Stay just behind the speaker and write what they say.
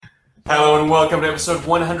and welcome to episode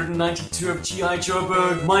 192 of G.I.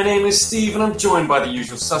 Joburg. My name is Steve, and I'm joined by the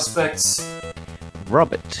usual suspects.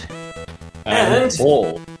 Robert. And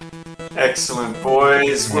Paul. Excellent,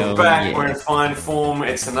 boys. We're back. Yeah. We're in fine form.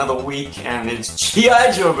 It's another week, and it's G.I.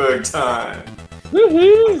 Joburg time.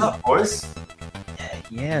 Woohoo! What's up, boys?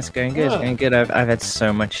 Yeah, it's going good. It's going good. I've had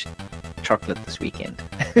so much chocolate this weekend.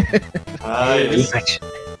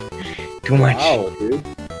 Too much. Wow, dude.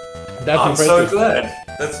 That's I'm impressive. so glad.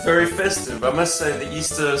 That's very festive. I must say the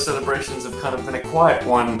Easter celebrations have kind of been a quiet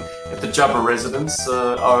one at the Jabba residence.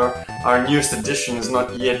 Our newest edition is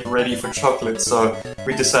not yet ready for chocolate, so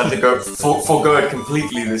we decided to go forego it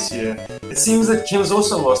completely this year. It seems that Kim's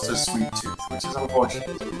also lost her sweet tooth, which is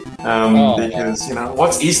unfortunate. Because, you know,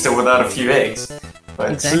 what's Easter without a few eggs?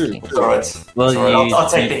 But exactly. It's all right. Well, it's all right. I'll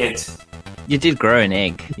take the hit. You did grow an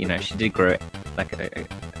egg. You know, she did grow like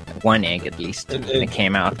one egg at least, and it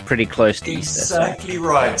came out pretty close to Easter. Exactly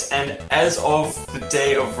right. And as of the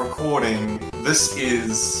day of recording, this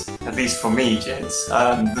is, at least for me, gents,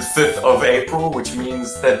 the 5th of April, which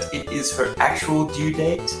means that it is her actual due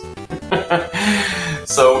date.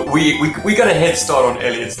 So we got a head start on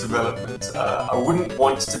Elliot's development. I wouldn't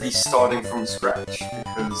want to be starting from scratch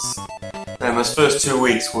because those first 2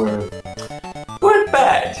 weeks weren't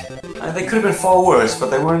bad. They could have been far worse,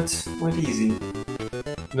 but they weren't easy.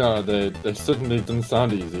 No, they certainly didn't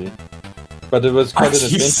sound easy. But it was quite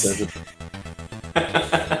an adventure.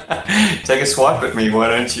 Take a swipe at me, why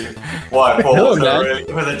don't you? Why, Paul? No,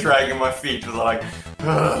 with a drag in my feet was like,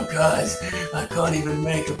 oh, guys, I can't even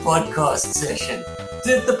make a podcast session.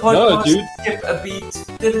 Did the podcast skip a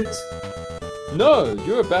beat? Did it? No,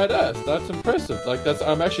 you're a badass. That's impressive.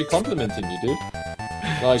 I'm actually complimenting you, dude.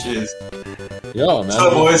 Jeez. Yeah, man.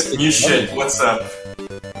 So, boys, new shit. What's up?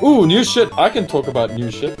 Ooh, new shit. I can talk about new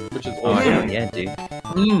shit, which is awesome. Oh, yeah, dude.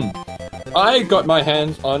 I got my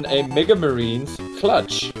hands on a Mega Marines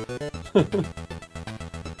clutch.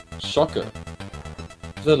 Shocker.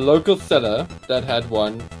 The local seller that had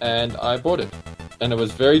one, and I bought it. And it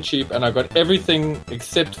was very cheap, and I got everything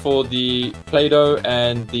except for the Play-Doh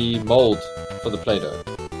and the mold for the Play-Doh.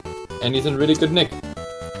 And he's in really good nick.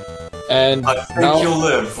 And I think you'll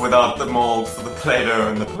live without the mold for the Play-Doh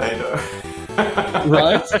and the Play-Doh.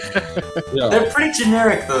 Right? Yeah. They're pretty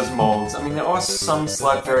generic, those molds. I mean, there are some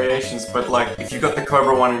slight variations, but like, if you got the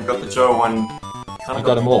Cobra one and you got the Joe one, kind of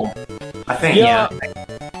got them all. I think. Yeah,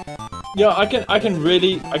 I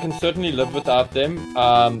can certainly live without them.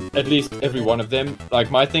 At least every one of them.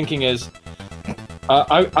 Like, my thinking is,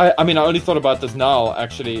 I only thought about this now,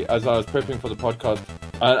 actually, as I was prepping for the podcast,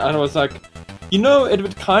 and I was like, you know, it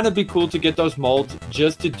would kind of be cool to get those molds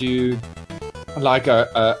just to do like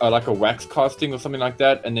a wax casting or something like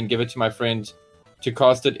that, and then give it to my friend to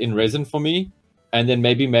cast it in resin for me, and then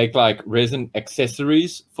maybe make like resin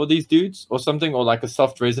accessories for these dudes or something, or like a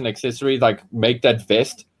soft resin accessory, like make that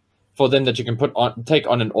vest for them that you can take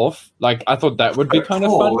on and off. Like, I thought that would be kind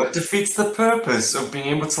of fun. It defeats the purpose of being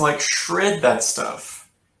able to like shred that stuff.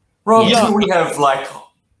 Rob, we have like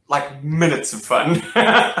minutes of fun.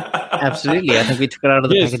 Absolutely. I think we took it out of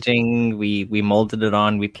the packaging, we molded it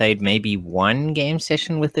on, we played maybe one game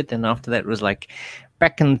session with it, and after that it was like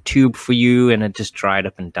back in the tube for you, and it just dried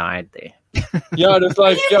up and died there. Yeah, it's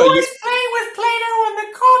like you boys play with Play-Doh on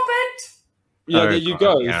the carpet. Yeah, there you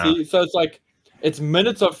go. Yeah. See, so it's like it's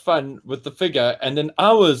minutes of fun with the figure, and then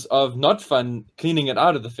hours of not fun cleaning it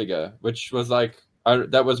out of the figure, which was like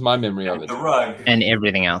that was my memory of it. The rug and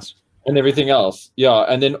everything else. And everything else, yeah,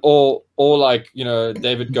 and then all like, you know,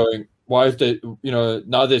 David going, why is there, you know,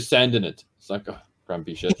 now there's sand in it? It's like, oh,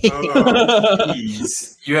 grumpy shit.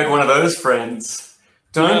 Please, you had one of those friends.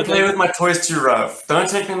 Don't play with my toys too rough. Don't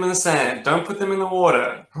take them in the sand. Don't put them in the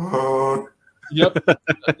water. Yep,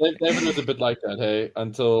 David was a bit like that, hey,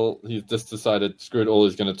 until he just decided, screw it all,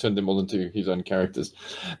 he's going to turn them all into his own characters.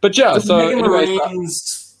 But yeah, so anyway.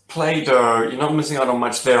 Play-Doh, you're not missing out on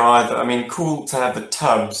much there either. I mean, cool to have the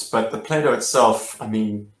tubs, but the Play-Doh itself, I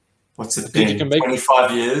mean, what's it been,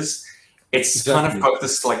 25 years? It's kind of got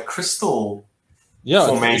this, like, crystal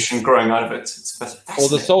formation growing out of it. It's fascinating. Or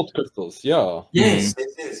the salt crystals, yeah. Yes, it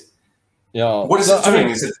is. Yeah. What is it doing?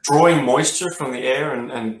 Is it drawing moisture from the air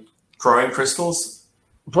and growing crystals?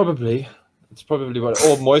 Probably. It's probably what,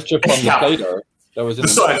 or moisture from the Play-Doh. That was in the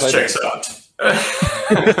science checks out.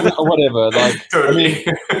 Whatever, like totally.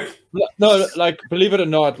 No, like, believe it or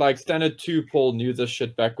not, like, Standard 2 Paul knew this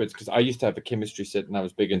shit backwards because I used to have a chemistry set and I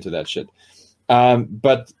was big into that shit.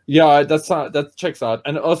 But yeah, that checks out.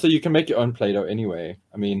 And also, you can make your own Play-Doh anyway.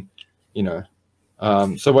 I mean, you know,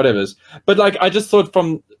 so whatever's. But like, I just thought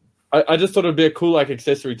it'd be a cool like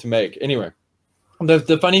accessory to make. Anyway,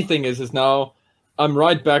 the funny thing is now I'm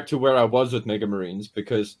right back to where I was with Mega Marines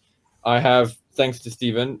because I have, thanks to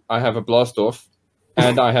Steven, I have a Blastoff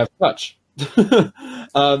and I have Clutch. Those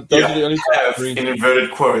are the only have, in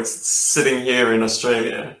inverted quotes, sitting here in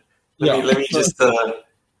Australia. Let me just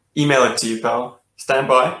email it to you, pal. Stand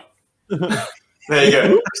by. There you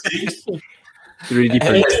go. 3D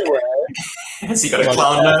print. Has he got a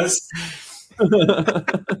clown nose?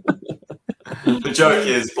 The joke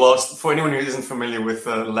is, for anyone who isn't familiar with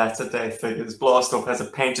latter-day figures, Blastoff has a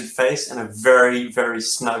painted face and a very, very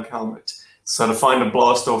snug helmet. So to find a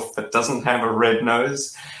Blastoff that doesn't have a red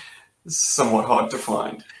nose is somewhat hard to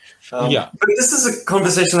find. But this is a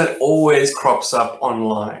conversation that always crops up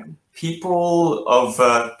online. People of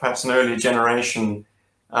perhaps an earlier generation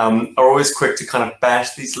are always quick to kind of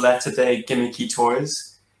bash these latter-day gimmicky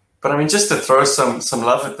toys. But I mean, just to throw some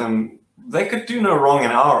love at them, they could do no wrong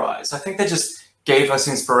in our eyes. I think they just gave us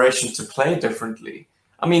inspiration to play differently.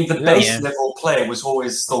 I mean, the base level play was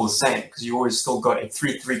always still the same because you always still got a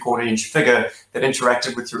 3/4 inch figure that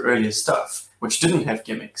interacted with your earlier stuff, which didn't have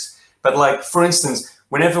gimmicks. But like, for instance,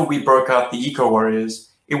 whenever we broke out the Eco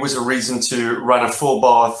Warriors, it was a reason to run a full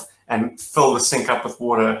bath and fill the sink up with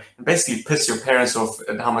water and basically piss your parents off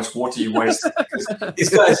at how much water you wasted. Because these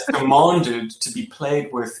guys demanded to be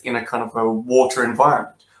played with in a kind of a water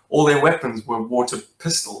environment. All their weapons were water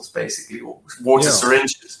pistols, basically, or water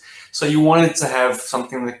syringes. So you wanted to have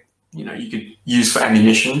something that, you know, you could use for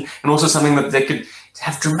ammunition, and also something that they could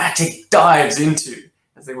have dramatic dives into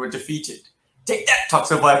as they were defeated. Take that,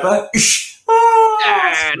 Toxo Viper!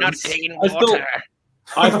 Not clean water.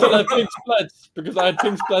 I still have pink splats because I had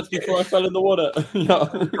pink splats before I fell in the water.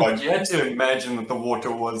 God, you had to imagine that the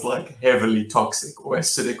water was like heavily toxic or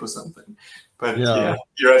acidic or something. But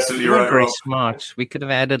you're absolutely right. Very smart. We could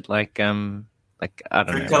have added like I don't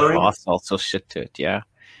know, bath salts or shit to it. Yeah,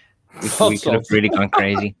 we could have really gone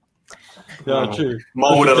crazy. Yeah, true.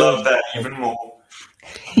 Mom would have loved that even more.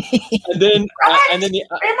 and then the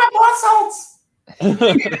bath salts.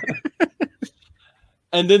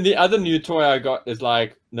 And then the other new toy I got is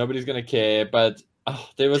like nobody's gonna care, but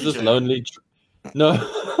there was this lonely. No.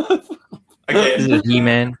 Okay. Is it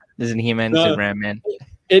He-Man? Is it He-Man? No. Is it Ram-Man?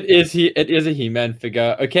 It is a He-Man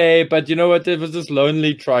figure. Okay, but you know what? There was this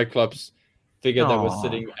lonely Triclops figure that was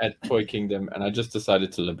sitting at Toy Kingdom, and I just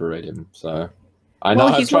decided to liberate him. So I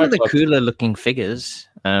know he's one of the cooler looking figures.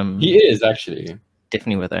 He is actually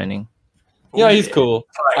definitely worth owning. Yeah, he's cool.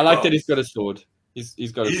 I like that he's got a sword.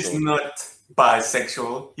 He's got a sword. He's not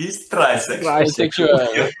bisexual. He's trisexual.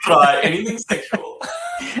 Trisexual. He'll try anything sexual.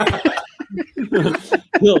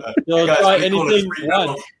 He'll try anything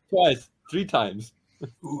once, twice, 3 times.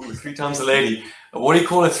 Ooh, 3 times a lady. What do you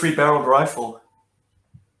call a 3-barreled rifle?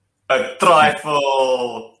 A trifle.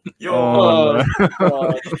 Oh,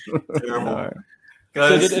 Terrible. no.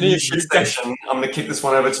 Guys, So new shit station. I'm going to kick this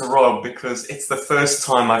one over to Rob because it's the first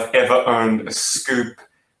time I've ever owned a scoop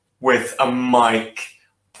with a mic.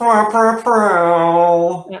 Oh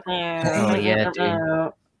yeah,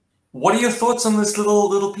 dude. What are your thoughts on this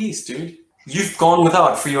little piece, dude? You've gone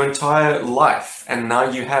without for your entire life, and now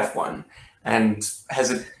you have one. And has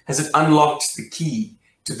it unlocked the key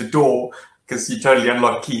to the door? Because you totally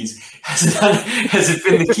unlock keys. Has it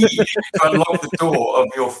been the key to unlock the door of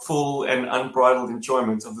your full and unbridled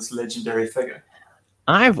enjoyment of this legendary figure?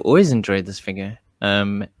 I've always enjoyed this figure.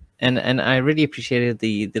 And I really appreciated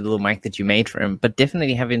the little mic that you made for him. But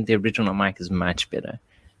definitely having the original mic is much better.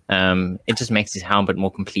 It just makes his helmet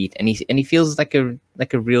more complete, and he feels like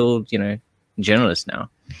a real, you know, journalist now.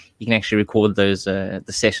 You can actually record those the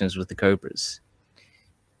sessions with the Cobras.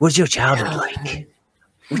 What's your childhood like?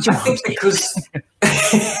 What's your think because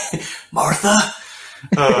Martha.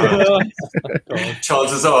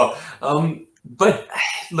 Chances are. But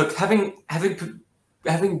look, having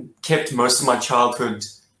kept most of my childhood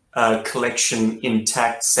collection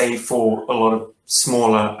intact, save for a lot of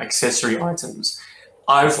smaller accessory items,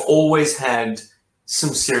 I've always had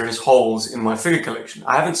some serious holes in my figure collection.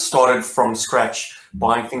 I haven't started from scratch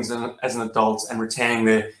buying things as an adult and retaining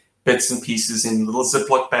their bits and pieces in little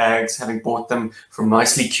Ziploc bags, having bought them from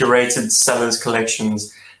nicely curated sellers'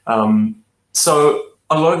 collections. So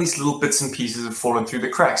a lot of these little bits and pieces have fallen through the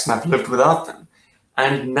cracks, and I've lived without them.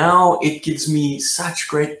 And now it gives me such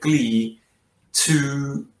great glee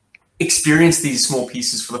to experience these small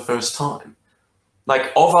pieces for the first time.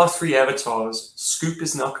 Like, of our 3 avatars, Scoop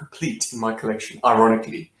is now complete in my collection,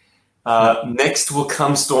 ironically. Next will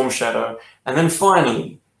come Storm Shadow. And then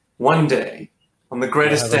finally, one day, on the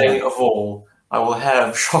greatest day of all, I will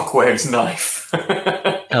have Shockwave's knife.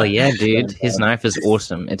 Hell yeah, dude. His knife is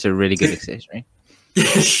awesome. It's a really good accessory.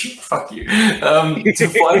 Fuck you. To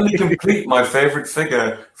finally complete my favorite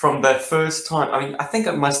figure from that first time. I mean, I think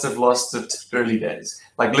I must have lost it early days.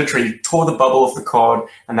 Like literally tore the bubble off the card,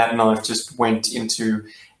 and that knife just went into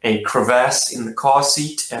a crevasse in the car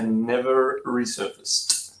seat and never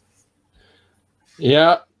resurfaced.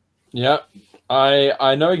 Yeah.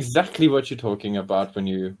 I know exactly what you're talking about when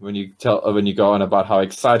you go on about how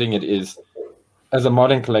exciting it is as a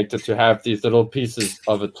modern collector to have these little pieces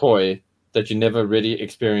of a toy that you never really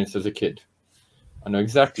experienced as a kid. I know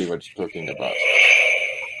exactly what you're talking about.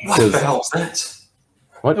 What the hell's that?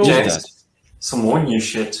 What is that? Some more new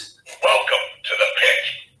shit. Welcome to the pit.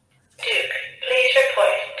 Duke, please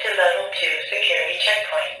report to level 2 security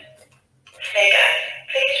checkpoint. Snake Eyes,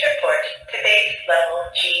 please report to base level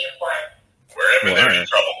G1. Wherever there's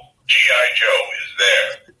trouble, G.I. Joe is there.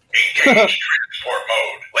 Engage transport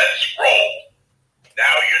mode. Let's roll.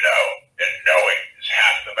 Now you know, and knowing is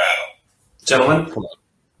half the battle. Gentlemen,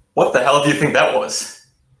 what the hell do you think that was?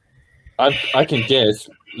 I can guess.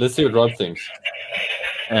 Let's see what Rob thinks.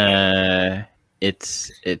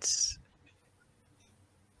 It's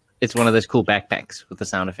one of those cool backpacks with the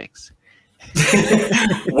sound effects.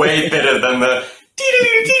 Way better than the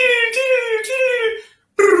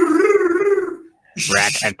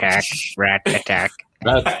rat attack.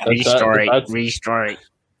 Restore.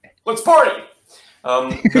 Let's party.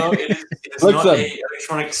 No, it is not an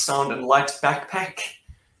electronic sound and light backpack.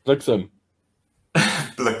 Blixen.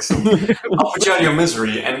 I'll put you out of your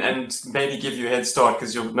misery and maybe give you a head start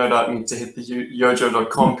because you'll no doubt need to hit the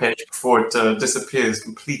yojo.com page before it disappears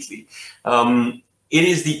completely. It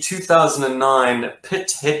is the 2009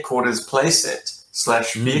 Pit Headquarters playset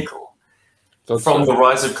 / vehicle from the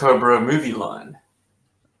Rise of Cobra movie line.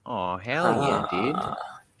 Oh, hell yeah, dude.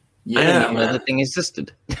 Yeah, I didn't even know the thing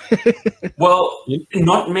existed. Well,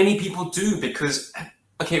 not many people do because,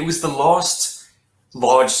 it was the last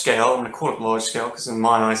large scale, I'm going to call it large scale because in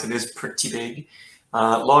my eyes it is pretty big,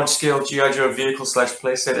 large scale G.I. Joe vehicle /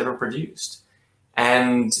 playset ever produced.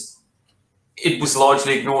 And it was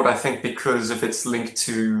largely ignored, I think, because of its link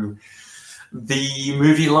to the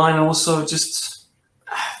movie line. Also, just,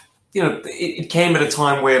 it came at a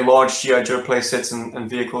time where large G.I. Joe playsets and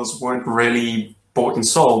vehicles weren't really bought and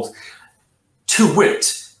sold. To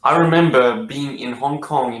wit, I remember being in Hong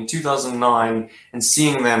Kong in 2009 and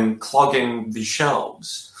seeing them clogging the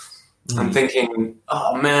shelves. I'm thinking,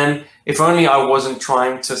 oh man, if only I wasn't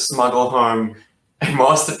trying to smuggle home a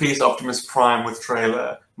Masterpiece Optimus Prime with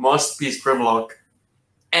trailer, Masterpiece Grimlock,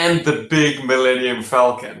 and the big Millennium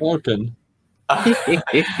Falcon. I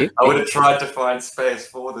would have tried to find space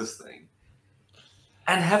for this thing.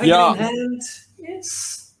 And having it in hand,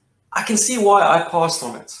 I can see why I passed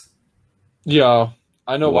on it. Yeah,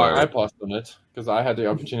 I know why I passed on it, because I had the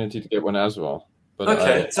opportunity to get one as well. But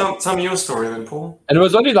okay, tell me your story then, Paul. And it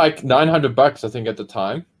was only like $900, I think, at the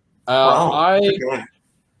time. Wow.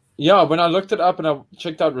 When I looked it up and I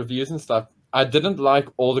checked out reviews and stuff, I didn't like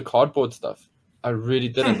all the cardboard stuff. I really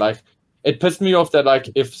didn't. Like, it pissed me off that, like,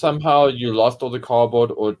 if somehow you lost all the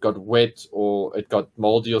cardboard or it got wet or it got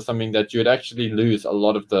moldy or something, that you would actually lose a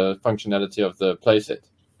lot of the functionality of the playset.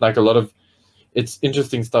 Like, a lot of its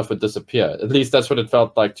interesting stuff would disappear. At least that's what it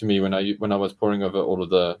felt like to me when I was poring over all of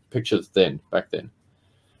the pictures back then.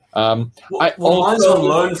 Mine's on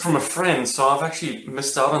loan from a friend, so I've actually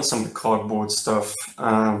missed out on some of the cardboard stuff.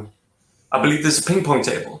 I believe there's a ping pong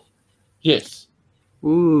table. Yes.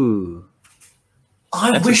 Ooh.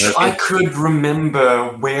 I wish I could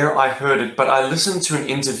remember where I heard it, but I listened to an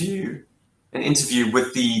interview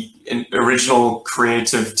with the original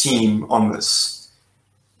creative team on this.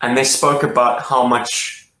 And they spoke about how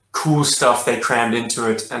much cool stuff they crammed into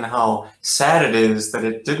it and how sad it is that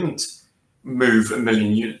it didn't move 1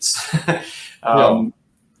 million units.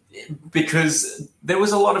 Because there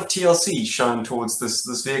was a lot of TLC shown towards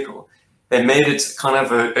this vehicle. They made it kind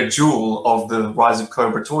of a jewel of the Rise of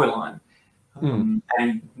Cobra toy line. And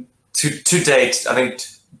to date, I think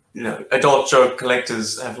adult Joe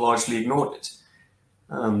collectors have largely ignored it.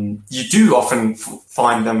 You do often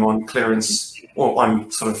find them on clearance or on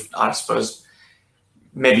sort of, I suppose,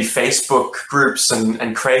 maybe Facebook groups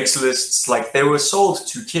and Craigslists. Like, they were sold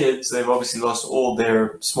to kids. They've obviously lost all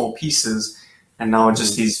their small pieces and now are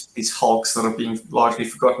just these hulks that are being largely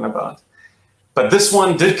forgotten about. But this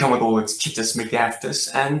one did come with all its kittus McGaftus,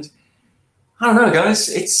 and I don't know, guys,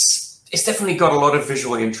 it's definitely got a lot of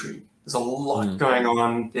visual intrigue. There's a lot going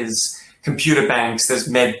on. There's computer banks, there's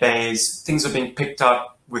med bays, things are being picked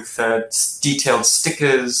up with detailed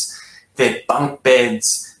stickers, there are bunk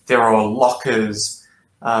beds, there are lockers.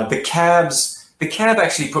 The cab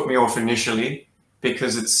actually put me off initially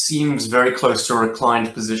because it seems very close to a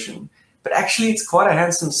reclined position. but actually it's quite a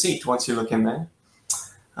handsome seat once you look in there.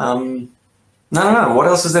 No. What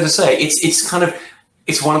else is there to say? It's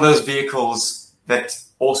one of those vehicles that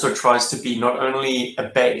also tries to be not only a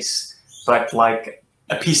base, but like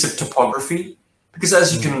a piece of topography. Because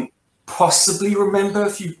as you can possibly remember,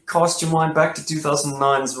 if you cast your mind back to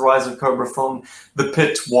 2009's Rise of Cobra film, the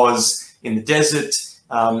pit was in the desert.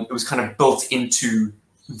 It was kind of built into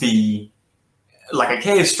like a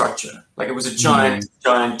cave structure. Like it was a giant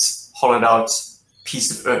hollowed out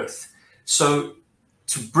piece of earth. So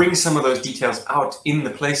to bring some of those details out in the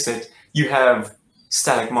playset, you have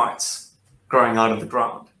stalagmites growing out of the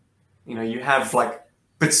ground. You have like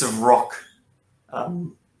bits of rock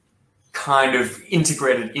kind of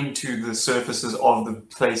integrated into the surfaces of the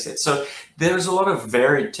playset. So there's a lot of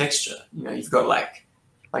varied texture. You've got like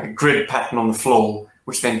a grid pattern on the floor,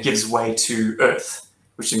 which then gives way to earth,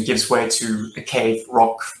 which then gives way to a cave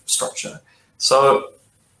rock structure. So,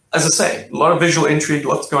 as I say, a lot of visual intrigue,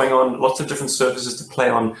 lots going on, lots of different surfaces to play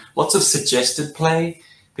on, lots of suggested play,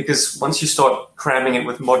 because once you start cramming it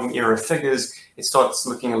with modern era figures, it starts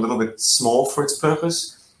looking a little bit small for its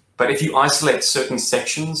purpose. But if you isolate certain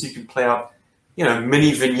sections, you can play out,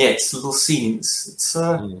 mini vignettes, little scenes.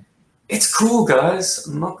 It's cool, guys.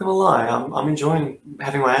 I'm not gonna lie. I'm enjoying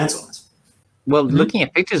having my hands on it. Well, looking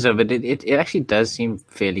at pictures of it actually does seem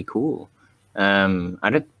fairly cool.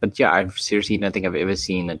 I seriously don't think I've ever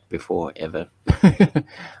seen it before, ever. I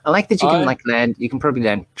like that you can land. You can probably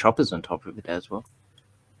land choppers on top of it as well.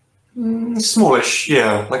 Smallish,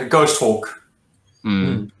 yeah, like a ghost hawk.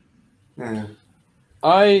 Yeah.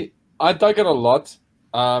 I dug it a lot.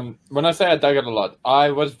 When I say I dug it a lot,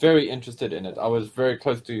 I was very interested in it. I was very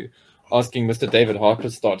close to asking Mr. David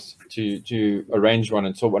Harperstott to arrange one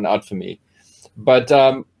and sort one out for me. But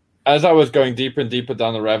as I was going deeper and deeper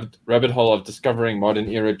down the rabbit hole of discovering modern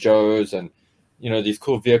era Joes and these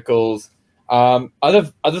cool vehicles,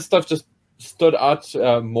 other stuff just stood out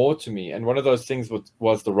more to me. And one of those things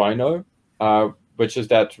was the Rhino, which is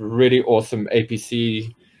that really awesome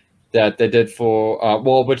APC that they did for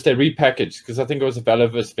which they repackaged, because I think it was a Valor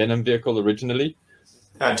vs. Venom vehicle originally.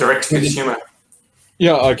 Direct to consumer.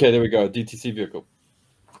 Yeah. Okay. There we go. DTC vehicle,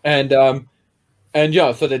 and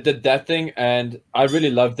so they did that thing, and I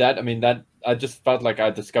really loved that. I mean, that I just felt like I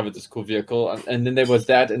discovered this cool vehicle, and then there was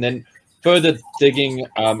that, and then further digging,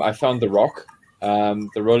 I found the Rock,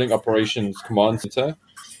 the Rolling Operations Command Center.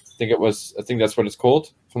 I think that's what it's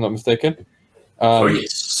called, if I'm not mistaken.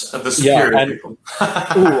 Yes, the superior vehicle.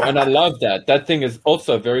 And I love that. That thing is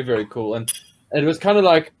also very, very cool, and it was kind of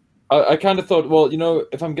like I kind of thought, well,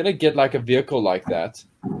 if I'm gonna get like a vehicle like that,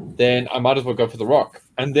 then I might as well go for the Rock.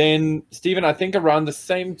 And then, Stephen, I think around the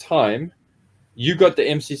same time, you got the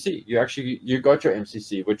MCC. You got your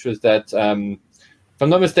MCC, which was that, if I'm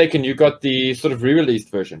not mistaken, you got the sort of re-released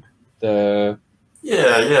version. The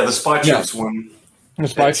Spy Troops one. The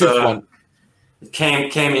Spy Troops one. It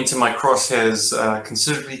came into my crosshairs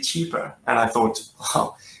considerably cheaper, and I thought,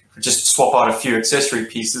 well, if we just swap out a few accessory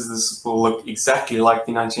pieces, this will look exactly like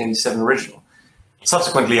the 1987 original.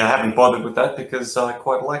 Subsequently, I haven't bothered with that because I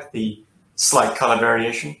quite like the slight color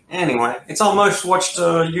variation. Anyway, it's our most watched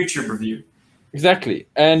YouTube review. Exactly.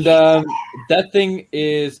 And that thing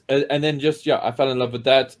is, and then I fell in love with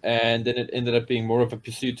that, and then it ended up being more of a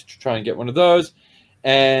pursuit to try and get one of those.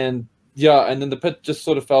 And and then the pit just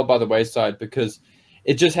sort of fell by the wayside because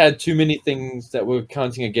it just had too many things that were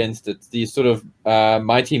counting against it. The sort of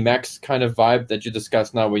Mighty Max kind of vibe that you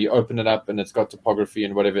discussed now, where you open it up and it's got topography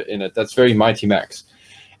and whatever in it. That's very Mighty Max.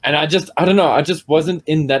 And I don't know, I just wasn't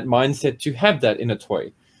in that mindset to have that in a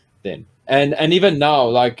toy then. And even now,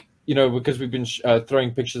 like, because we've been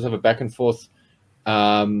throwing pictures of it back and forth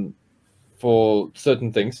for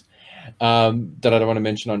certain things that I don't want to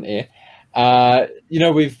mention on air. I've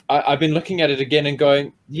been looking at it again and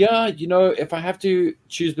going, if I have to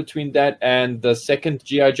choose between that and the second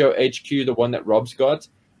G.I. Joe HQ, the one that Rob's got,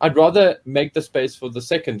 I'd rather make the space for the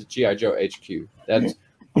second G.I. Joe HQ. That's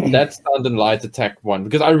Sound and Light Attack one,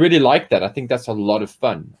 because I really like that. I think that's a lot of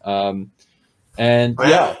fun.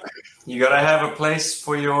 You gotta have a place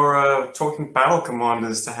for your talking battle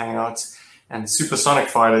commanders to hang out and supersonic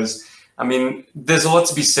fighters. I mean, there's a lot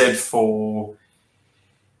to be said for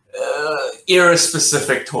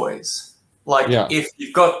era-specific toys. Like, if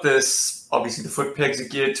you've got this, obviously the foot pegs are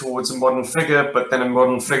geared towards a modern figure, but then a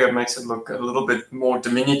modern figure makes it look a little bit more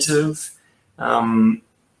diminutive.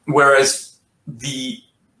 Whereas the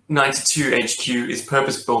 92 HQ is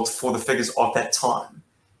purpose-built for the figures of that time.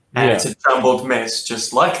 And it's a jumbled mess,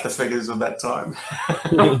 just like the figures of that time.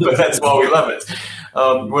 But that's why we love it.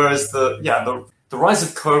 Whereas the Rise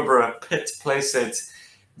of Cobra pit playset,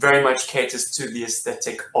 very much caters to the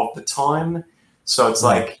aesthetic of the time. So it's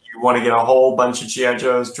like you want to get a whole bunch of G.I.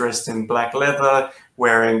 Joes dressed in black leather,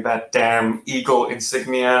 wearing that damn eagle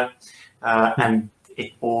insignia, and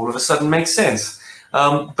it all of a sudden makes sense.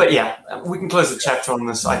 But yeah, we can close the chapter on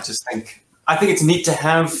this. I think it's neat to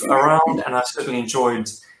have around, and I've certainly enjoyed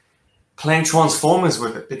playing Transformers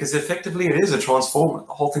with it, because effectively it is a Transformer.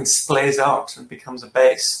 The whole thing splays out and becomes a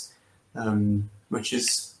base, which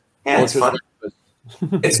is, it's fun.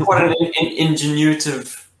 It's quite an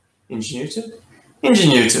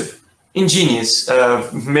ingenious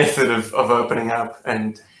method of opening up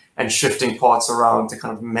and shifting parts around to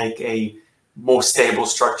kind of make a more stable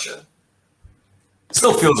structure. It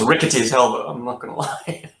still feels rickety as hell, though. I'm not gonna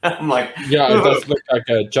lie. I'm like, yeah, it does look like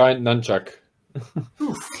a giant nunchuck.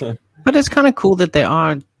 But it's kind of cool that they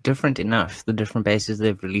are different enough, the different bases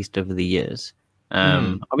they've released over the years.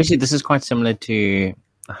 Obviously, this is quite similar to,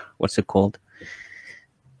 what's it called?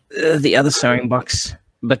 The other sewing box.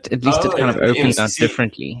 But at least it kind of opens out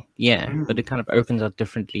differently. Yeah, but it kind of opens out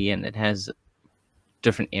differently, and it has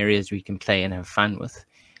different areas we can play and have fun with.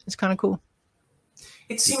 It's kind of cool.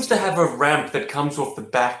 It seems to have a ramp that comes off the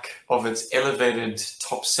back of its elevated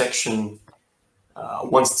top section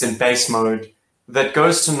once it's in base mode that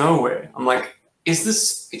goes to nowhere. I'm like, is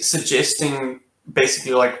this suggesting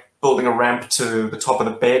basically like building a ramp to the top of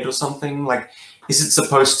the bed or something? Like, is it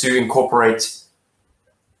supposed to incorporate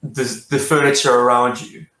the furniture around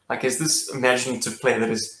you? Like, is this imaginative play that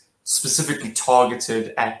is specifically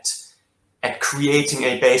targeted at creating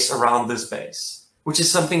a base around this base, which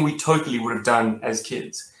is something we totally would have done as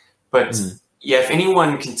kids? But yeah, if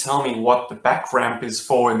anyone can tell me what the back ramp is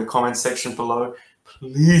for in the comment section below,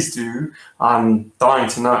 please do. I'm dying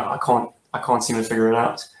to know. I can't seem to figure it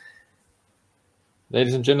out.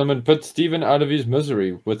 Ladies and gentlemen, put Steven out of his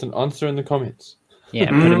misery with an answer in the comments. Yeah,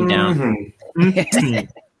 put him down.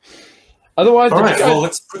 Otherwise, all right. Well,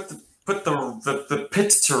 let's put the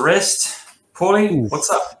pit to rest. Paulie, what's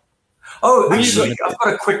up? Oh, actually, I've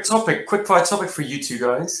got a quick fire topic for you two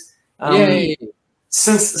guys. Yay!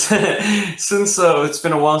 Since it's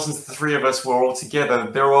been a while since the three of us were all together,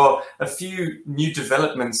 there are a few new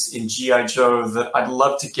developments in G.I. Joe that I'd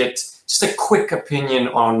love to get just a quick opinion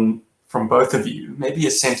on from both of you, maybe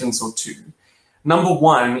a sentence or two. Number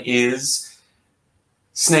one is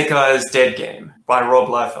Snake Eyes Dead Game by Rob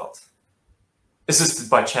Liefeld, assisted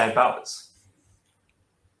by Chad Bowers.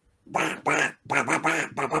 All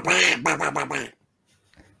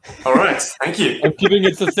right, thank you. I'm keeping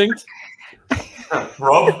it succinct.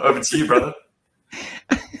 Rob, over to you, brother.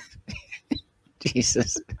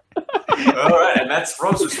 Jesus. All right, and that's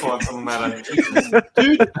Rob's response on the matter.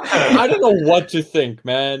 Dude, I don't know what to think,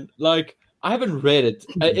 man. Like, I haven't read it.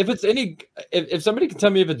 If somebody can tell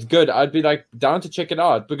me if it's good, I'd be like down to check it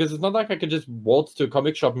out, because it's not like I can just waltz to a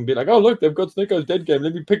comic shop and be like, oh look, they've got Snake Eyes Dead Game.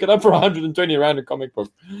 Let me pick it up for 120 around a comic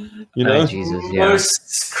book. You know, Jesus, yeah.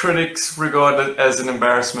 Most critics regard it as an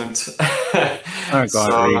embarrassment. Oh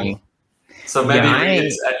God, really? So maybe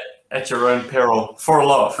it's at your own peril for a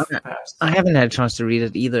laugh, perhaps. I haven't had a chance to read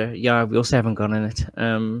it either. Yeah, we also haven't gotten it.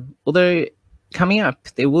 Although coming up,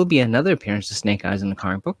 there will be another appearance of Snake Eyes in the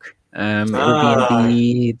comic book. It'll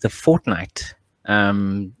be the Fortnite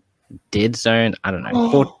Dead Zone. I don't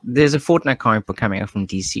know. There's a Fortnite comic book coming out from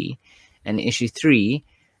DC, and issue 3.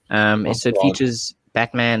 It features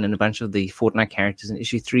Batman and a bunch of the Fortnite characters. In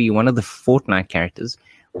issue 3, one of the Fortnite characters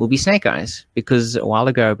will be Snake Eyes, because a while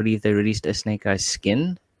ago I believe they released a Snake Eyes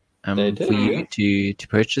skin for you to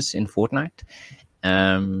purchase in Fortnite.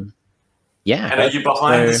 Yeah. And are you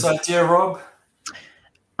behind this idea, Rob?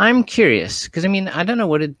 I'm curious, because I mean, I don't know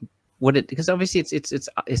what it because obviously it's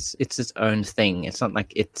its own thing. It's not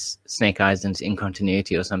like it's Snake Eyes and it's in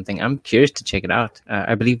continuity or something. I'm curious to check it out.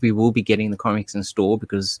 I believe we will be getting the comics in store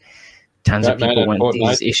because tons of people want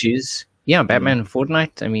these issues. Yeah, Batman and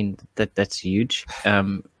Fortnite. I mean, that's huge.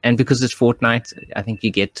 And because it's Fortnite, I think you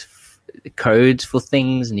get codes for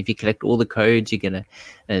things, and if you collect all the codes, you get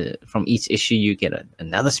from each issue you get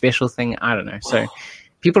another special thing. I don't know. So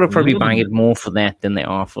people are probably buying it more for that than they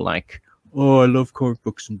are for like, oh, I love comic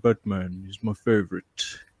books and Batman is my favorite.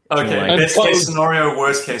 Okay, like, best case scenario,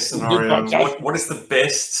 worst case scenario. What is the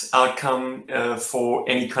best outcome for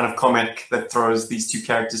any kind of comic that throws these two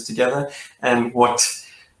characters together? And what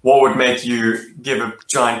would make you give a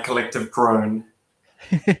giant collective groan?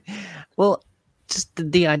 Well, just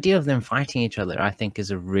the idea of them fighting each other, I think, is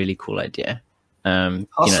a really cool idea.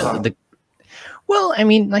 Well, I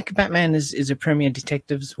mean, like Batman is a premier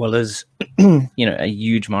detective as well as, a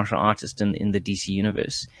huge martial artist in the DC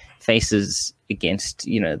universe, faces against,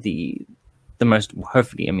 the most,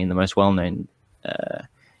 hopefully, I mean, the most well-known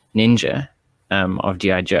ninja of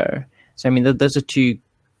G.I. Joe. So, I mean, those are two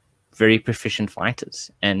very proficient fighters,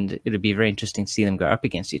 and it'll be very interesting to see them go up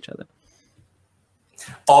against each other.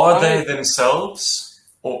 Are they themselves,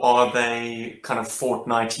 or are they kind of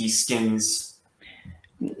Fortnite-y skins?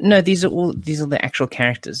 No, these are the actual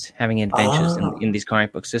characters having adventures in these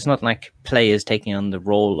comic books. It's not like players taking on the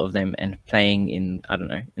role of them and playing in, I don't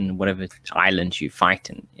know, in whatever island you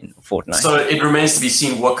fight in Fortnite. So it remains to be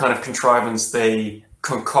seen what kind of contrivance they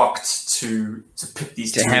concoct to pit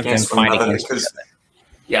these two against one another. Because,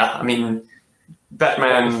 yeah, I mean,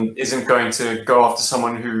 Batman isn't going to go after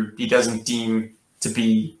someone who he doesn't deem to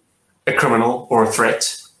be a criminal or a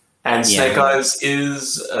threat. And Snake Eyes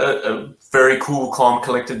is a very cool, calm,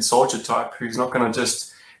 collected soldier type who's not going to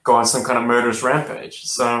just go on some kind of murderous rampage.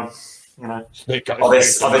 So, you know, are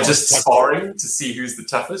they just sparring to see who's the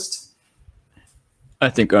toughest? I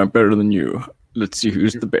think I'm better than you. Let's see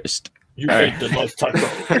who's the best. You ate the most taco.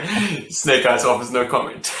 Snake Eyes offers no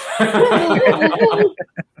comment.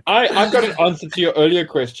 I've got an answer to your earlier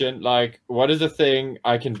question. Like, what is the thing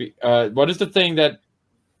I can be? What is the thing that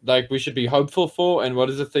like we should be hopeful for, and what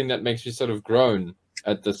is the thing that makes me sort of groan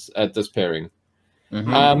at this pairing?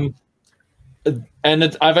 Mm-hmm.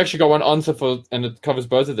 And I've actually got one answer for, and it covers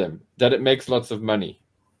both of them. That it makes lots of money.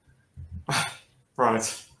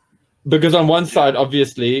 Right. Because on one side,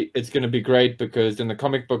 obviously, it's going to be great because then the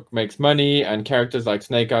comic book makes money, and characters like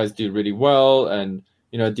Snake Eyes do really well, and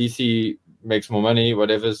you know DC makes more money,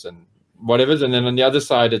 whatever's, and then on the other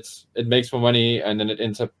side, it makes more money, and then it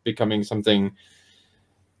ends up becoming something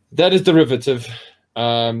that is derivative,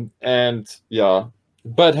 and yeah.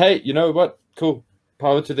 But hey, you know what? Cool.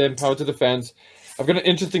 Power to them. Power to the fans. I've got an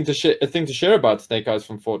interesting thing to share about Snake Eyes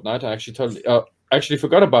from Fortnite. I actually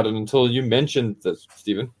forgot about it until you mentioned this,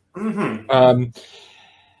 Stephen. Mm-hmm.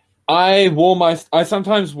 I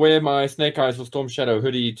sometimes wear my Snake Eyes or Storm Shadow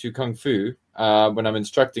hoodie to Kung Fu when I'm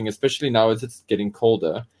instructing, especially now as it's getting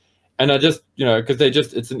colder. And I just, you know, because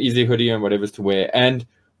it's an easy hoodie and whatever's to wear. And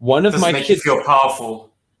one of my kids kids feel powerful.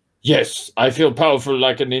 Yes, I feel powerful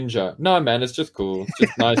like a ninja. No, man, it's just cool. It's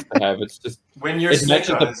just nice to have. It's just when you're Snake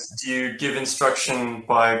Eyes, do you give instruction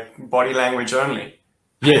by body language only?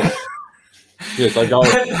 Yes. Yes, I got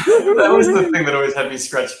it. That was the thing that always had me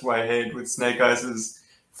scratching my head with Snake Eyes'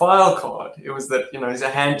 file card. It was that, you know, he's a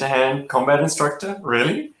hand-to-hand combat instructor.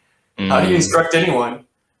 Really? How do you instruct anyone?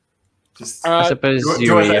 Just I suppose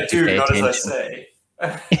do as I do, not as I say.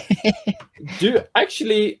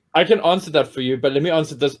 Actually, I can answer that for you, but let me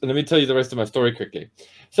answer this and let me tell you the rest of my story quickly.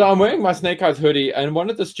 So I'm wearing my Snake Eyes hoodie, and one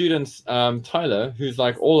of the students, Tyler, who's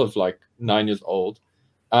like all of like 9 years old,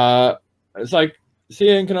 it's like,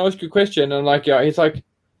 Cian, can I ask you a question? And I'm like, yeah. He's like,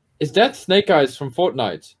 is that Snake Eyes from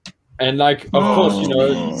Fortnite? And like, of course, you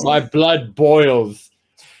know, my blood boils.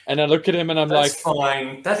 And I look at him and I'm like,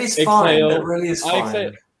 fine. That is fine. That really is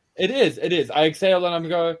fine. It is. I exhale and I'm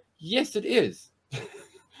going, yes, it is.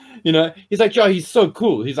 You know, he's like, yo, he's so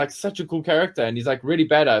cool. He's like such a cool character, and he's like really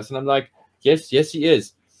badass. And I'm like, yes, he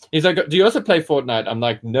is. He's like, do you also play Fortnite? I'm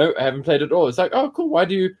like, no, I haven't played at all. It's like, oh, cool. Why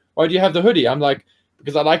do you have the hoodie? I'm like,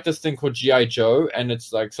 because I like this thing called G.I. Joe, and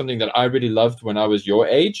it's like something that I really loved when I was your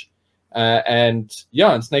age. And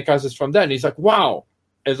Snake Eyes is from that. And he's like, wow,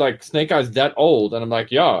 it's like Snake Eyes that old? And I'm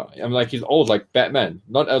like, yeah. I'm like, he's old like Batman,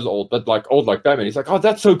 not as old, but like old like Batman. He's like, oh,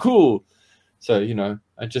 that's so cool. So, you know,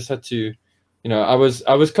 I just had to. You know, I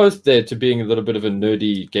was close there to being a little bit of a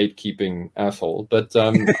nerdy gatekeeping asshole, but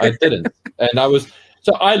I didn't. And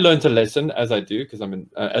so I learned a lesson, as I do, because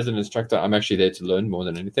as an instructor, I'm actually there to learn more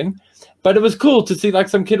than anything. But it was cool to see like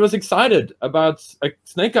some kid was excited about like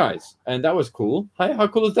Snake Eyes, and that was cool. Hey, how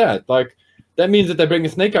cool is that? Like, that means that they bring a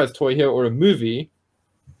Snake Eyes toy here or a movie.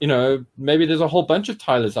 You know, maybe there's a whole bunch of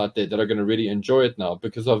Tylers out there that are going to really enjoy it now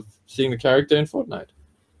because of seeing the character in Fortnite.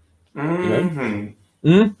 Mm-hmm. You know?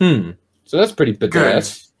 Mm-hmm. So that's pretty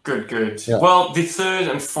badass. Good. Yeah. Well, the third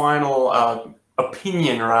and final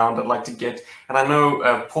opinion round I'd like to get, and I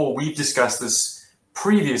know, Paul, we've discussed this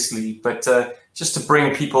previously, but just to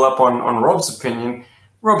bring people up on Rob's opinion,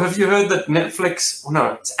 Rob, have you heard that Netflix,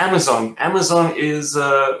 it's Amazon. Amazon is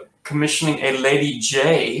commissioning a Lady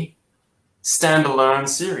J standalone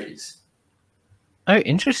series. Oh,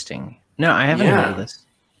 interesting. No, I haven't heard of this.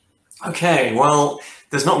 Okay, well,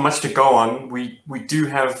 there's not much to go on. We do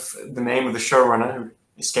have the name of the showrunner, who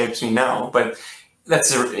escapes me now, but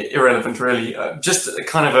that's irrelevant, really. Just a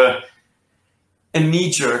kind of a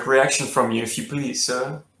knee-jerk reaction from you, if you please,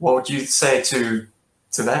 sir. What would you say to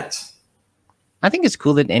that? I think it's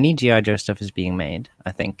cool that any G.I. Joe stuff is being made,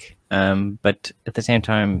 I think. But at the same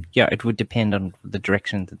time, it would depend on the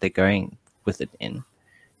direction that they're going with it in.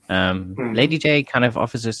 Lady J kind of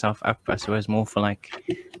offers herself up, I suppose, more for like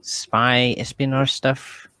spy espionage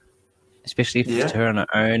stuff, especially if it's her on her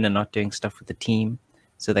own and not doing stuff with the team.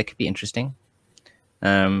 So that could be interesting.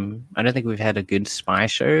 I don't think we've had a good spy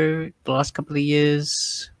show the last couple of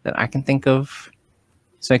years that I can think of.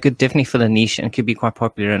 So it could definitely fill a niche and could be quite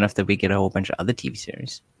popular enough that we get a whole bunch of other TV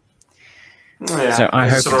series. Yeah, so I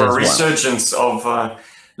hope sort of a resurgence of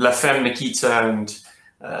La Femme Nikita and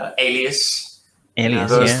Alias.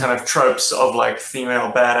 Those kind of tropes of like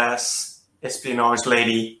female badass espionage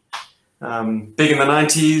lady. Big in the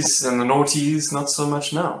 90s and the noughties, not so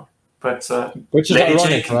much now. But which is Lady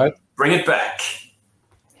ironic, J, right? Bring it back.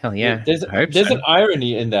 Hell yeah. There's an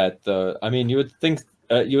irony in that, though. I mean, you would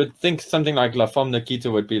think something like La Femme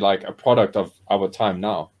Nikita would be like a product of our time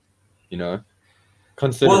now, you know.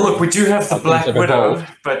 Well, look, we do have the Black Widow,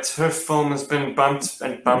 but her film has been bumped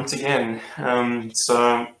and bumped again.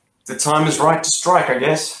 So the time is right to strike, I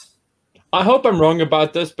guess. I hope I'm wrong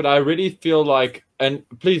about this, but I really feel like, and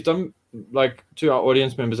please don't, like, to our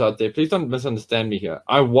audience members out there, please don't misunderstand me here.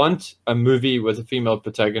 I want a movie with a female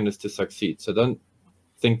protagonist to succeed. So don't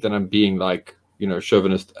think that I'm being like, you know,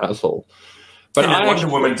 chauvinist asshole. But Wonder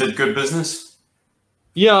Woman did good business.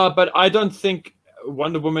 Yeah, but I don't think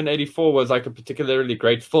Wonder Woman 84 was like a particularly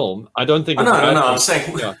great film. I don't think. No. I'm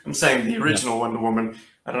saying the original Wonder Woman.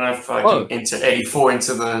 I don't know if I can enter 84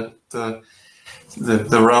 into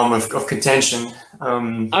the realm of contention.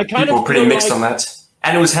 People were pretty mixed on that,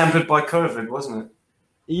 and it was hampered by COVID, wasn't it?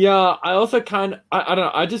 Yeah, I also I don't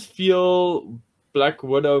know. I just feel Black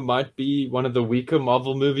Widow might be one of the weaker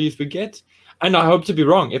Marvel movies we get, and I hope to be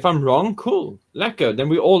wrong. If I'm wrong, cool, lekker. Then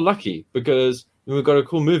we're all lucky because we've got a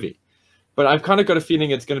cool movie. But I've kind of got a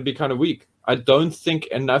feeling it's going to be kind of weak. I don't think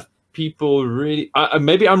enough people really...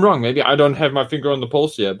 maybe I'm wrong. Maybe I don't have my finger on the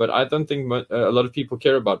pulse here, but I don't think a lot of people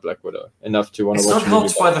care about Black Widow enough to want to watch it. It's not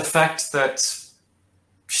helped by the fact that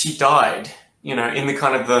she died, you know, in the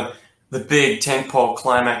kind of the big tentpole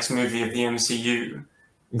climax movie of the MCU.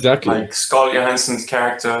 Exactly. Like Scarlett Johansson's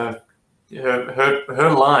character,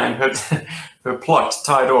 her line, her plot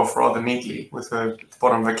tied off rather neatly with her at the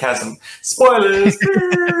bottom of a chasm. Spoilers!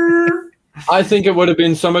 I think it would have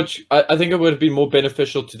been so much. I think it would have been more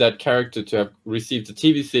beneficial to that character to have received a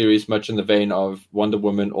TV series, much in the vein of Wonder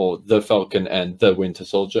Woman or The Falcon and The Winter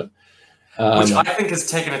Soldier, which I think has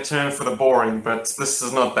taken a turn for the boring. But this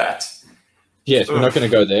is not that. Yes, we're not going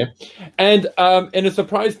to go there. And in a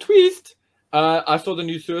surprise twist, I saw the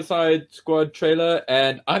new Suicide Squad trailer,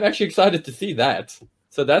 and I'm actually excited to see that.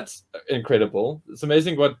 So that's incredible. It's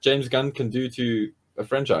amazing what James Gunn can do to a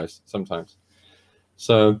franchise sometimes.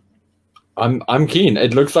 So I'm keen.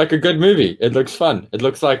 It looks like a good movie. It looks fun. It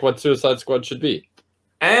looks like what Suicide Squad should be.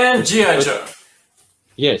 And G.I. Joe.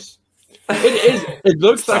 Yes. It is. It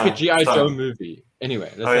looks like a G.I. Joe movie.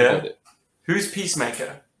 Anyway, let's it. Who's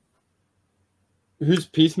Peacemaker? Who's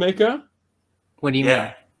Peacemaker? What do you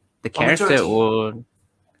mean? The character or...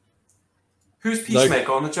 Who's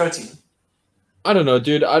Peacemaker on the Joe team? I don't know,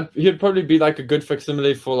 dude. He'd probably be like a good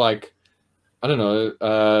facsimile for like... I don't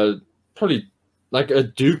know. Probably... Like a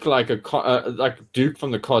Duke, like Duke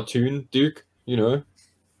from the cartoon Duke, you know?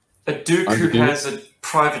 A Duke who has a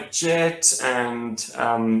private jet and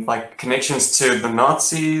like connections to the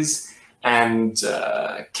Nazis and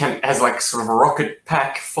has like sort of a rocket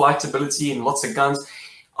pack flight ability and lots of guns.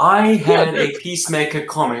 I had a Peacemaker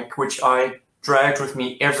comic which I dragged with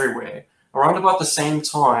me everywhere around about the same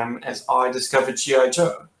time as I discovered G.I.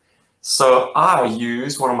 Joe. So I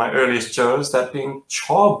used one of my earliest Joes, that being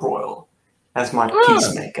Charbroil, as my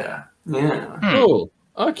Peacemaker. Yeah. Cool.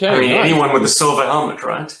 Okay. I mean, anyone with a silver helmet,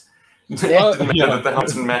 right? The helmet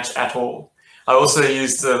didn't match at all. I also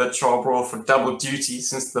used the Charbroil for double duty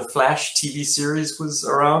since the Flash TV series was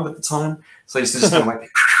around at the time. So I used to just kind of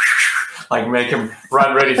like make him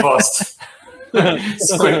run really fast,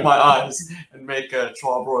 squint my eyes, and make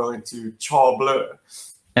Charbroil into Charblour.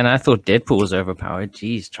 And I thought Deadpool was overpowered.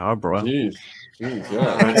 Jeez, Charbroil. Jeez,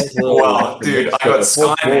 yeah. Well, dude, I got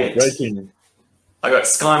Skymate.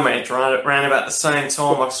 Ran about the same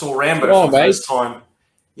time I saw Rambo for the first time.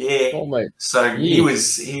 Yeah. So he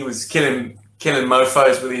was killing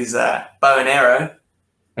mofos with his bow and arrow.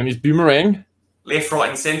 And his boomerang. Left, right,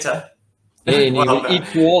 and centre. Yeah, and he would eat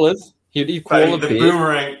koalas. He'd eat koala bears.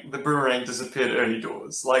 The boomerang disappeared early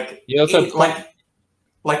doors. Like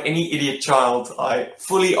any idiot child, I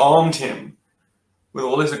fully armed him with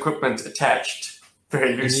all his equipment attached,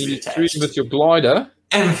 very loosely attached. With your glider.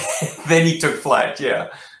 And then he took flight, yeah.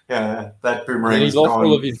 That boomerang. And he lost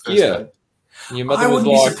all of his gear. I wouldn't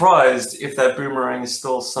be surprised if that boomerang is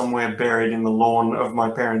still somewhere buried in the lawn of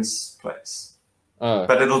my parents' place.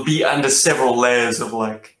 But it'll be under several layers of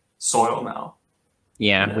like soil now.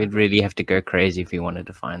 Yeah, we'd really have to go crazy if we wanted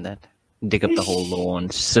to find that. Dig up the whole lawn,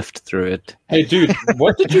 sift through it. Hey, dude,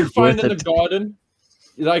 what did you find in the it. garden?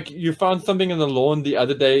 Like, you found something in the lawn the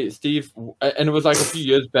other day, Steve, and it was like a few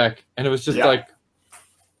years back, and it was just Yeah.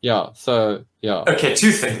 yeah. Okay,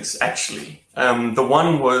 two things, actually. The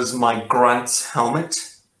one was my Grunt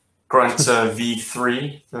helmet, Grunt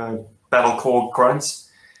V3, the Battle Core Grunt.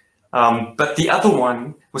 But the other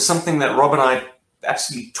one was something that Rob and I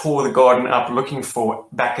absolutely tore the garden up looking for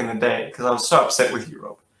back in the day, because I was so upset with you,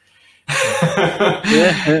 Rob.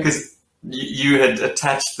 Because you had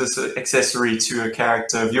attached this accessory to a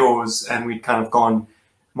character of yours, and we'd kind of gone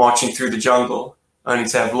marching through the jungle, only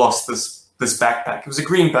to have lost this backpack. It was a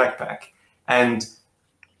green backpack, and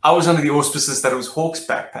I was under the auspices that it was Hawk's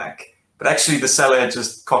backpack, but actually the seller had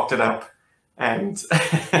just cocked it up, and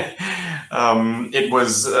it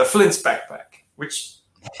was Flint's backpack, which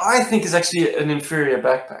I think is actually an inferior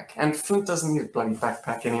backpack, and Flint doesn't need a bloody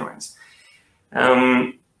backpack anyways.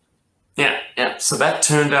 Yeah. So that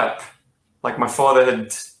turned up like my father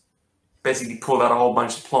had basically pulled out a whole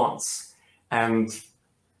bunch of plants, and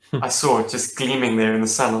I saw it just gleaming there in the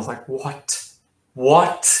sun. I was like, what?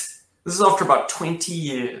 This is after about 20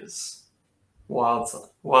 years. Wild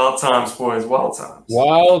times, boys, wild times.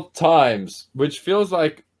 Wild times, which feels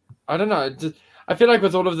like, I don't know, I feel like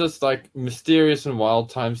with all of this like mysterious and wild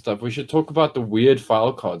time stuff, we should talk about the weird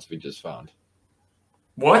file cards we just found.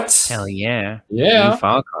 What? Hell yeah. Yeah. New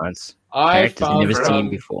file cards. I Characters found never seen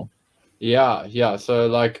before. Yeah. So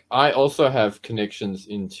like, I also have connections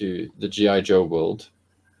into the G.I. Joe world.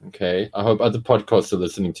 Okay. I hope other podcasts are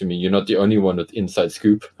listening to me. You're not the only one with inside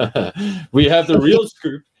scoop. We have the real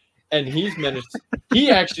scoop, and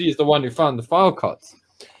he actually is the one who found the file cards.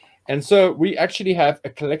 And so we actually have a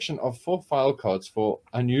collection of 4 file cards for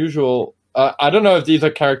unusual. I don't know if these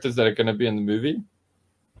are characters that are going to be in the movie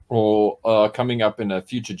or coming up in a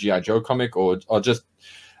future G.I. Joe comic or just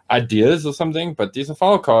ideas or something, but these are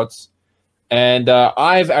file cards. And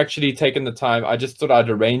I've actually taken the time. I just thought I'd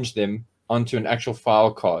arrange them onto an actual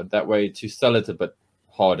file card. That way to sell it a bit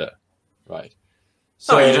harder, right?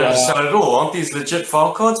 So you don't have to sell it at all. Aren't these legit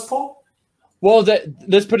file cards, Paul? Well,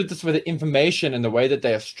 let's put it this way. The information and the way that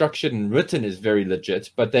they are structured and written is very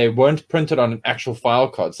legit, but they weren't printed on an actual file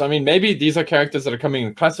card. So, I mean, maybe these are characters that are coming in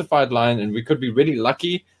a classified line, and we could be really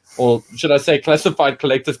lucky, or should I say classified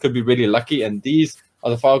collectors could be really lucky, and these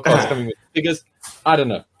are the file cards coming with figures. I don't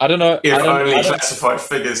know. If only classified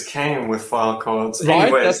figures came with file cards. Right,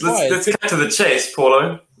 Anyways, let's cut to the chase,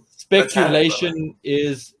 Paulo. Speculation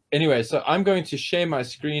is... Anyway, so I'm going to share my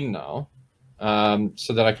screen now.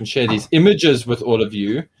 So that I can share these images with all of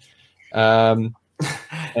you. Tough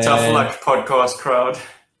luck, podcast crowd.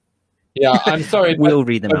 Yeah, I'm sorry. We'll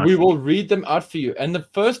read them out. We will read them out for you. And the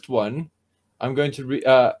first one, I'm going to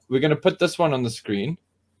we're going to put this one on the screen.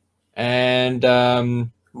 And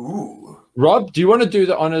Ooh. Rob, do you want to do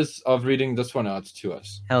the honors of reading this one out to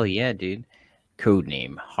us? Hell yeah, dude.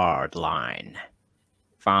 Codename Hardline.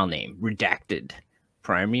 File name Redacted.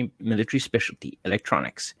 Primary military specialty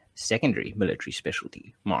Electronics. Secondary military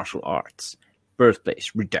specialty, martial arts.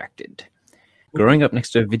 Birthplace, redacted. Growing up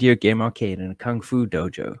next to a video game arcade and a kung fu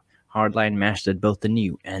dojo, Hardline mastered both the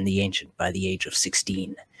new and the ancient by the age of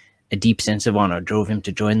 16. A deep sense of honor drove him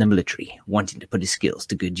to join the military, wanting to put his skills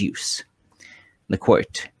to good use. The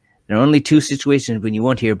quote, there are only 2 situations when you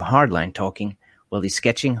won't hear Hardline talking, while he's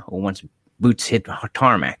sketching or once boots hit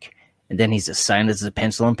tarmac, and then he's as silent as a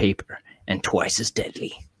pencil on paper, and twice as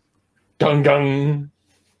deadly. Gung gung.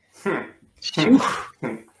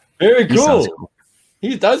 Very cool.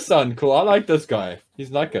 He does sound cool. I like this guy.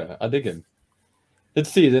 He's like I dig him.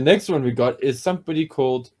 Let's see. The next one we got is somebody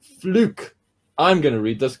called Fluke. I'm going to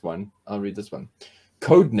read this one. I'll read this one.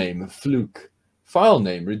 Codename Fluke. File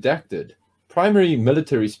name redacted. Primary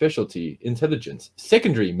military specialty intelligence.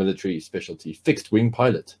 Secondary military specialty fixed wing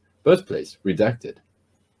pilot. Birthplace redacted.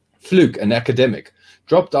 Fluke, an academic,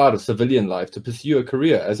 dropped out of civilian life to pursue a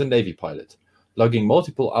career as a Navy pilot. Logging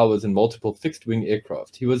multiple hours in multiple fixed-wing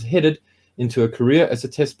aircraft, he was headed into a career as a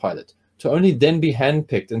test pilot, to only then be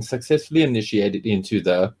handpicked and successfully initiated into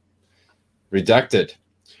the redacted.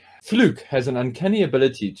 Fluke has an uncanny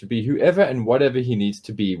ability to be whoever and whatever he needs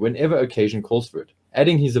to be whenever occasion calls for it,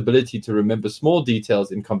 adding his ability to remember small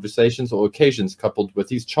details in conversations or occasions coupled with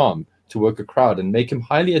his charm to work a crowd and make him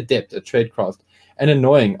highly adept at tradecraft and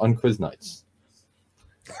annoying on quiz nights.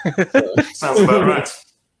 Sounds about right.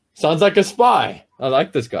 Sounds like a spy. I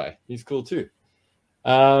like this guy. He's cool too.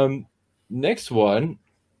 Next one.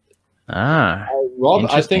 Rob,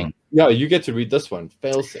 I think, you get to read this one.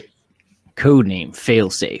 Failsafe. Codename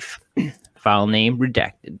Failsafe. File name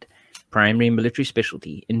redacted. Primary military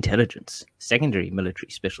specialty, intelligence. Secondary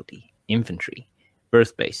military specialty, infantry.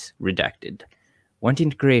 Birthplace, redacted. Wanting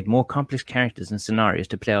to create more complex characters and scenarios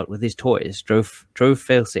to play out with his toys drove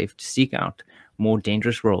Failsafe to seek out more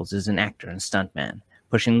dangerous roles as an actor and stuntman,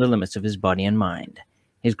 pushing the limits of his body and mind.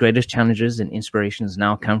 His greatest challenges and inspirations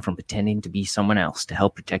now come from pretending to be someone else to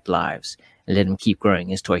help protect lives and let him keep growing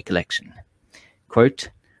his toy collection. Quote,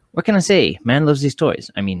 "What can I say? Man loves his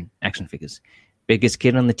toys. I mean, action figures. Biggest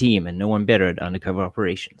kid on the team and no one better at undercover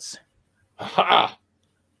operations." Ha!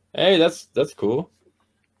 Hey, that's cool.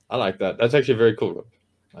 I like that. That's actually very cool.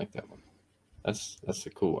 I like that one. That's a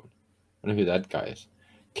cool one. I wonder who that guy is.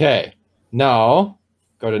 Okay, now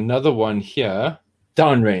got another one here.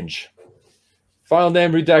 Downrange. File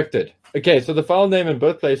name redacted. Okay, so the file name and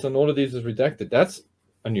birthplace on all of these is redacted. That's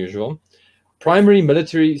unusual. Primary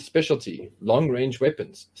military specialty, long-range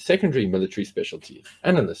weapons. Secondary military specialty,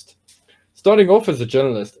 analyst. Starting off as a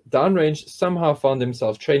journalist, Downrange somehow found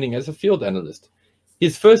himself training as a field analyst.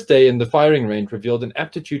 His first day in the firing range revealed an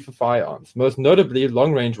aptitude for firearms, most notably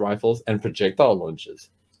long-range rifles and projectile launchers.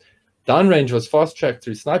 Downrange was fast-tracked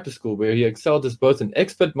through sniper school, where he excelled as both an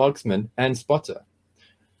expert marksman and spotter.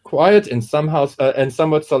 Quiet and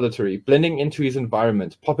somewhat solitary, blending into his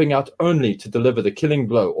environment, popping out only to deliver the killing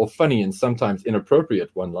blow or funny and sometimes inappropriate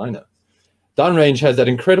one-liner. Downrange has that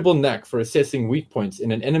incredible knack for assessing weak points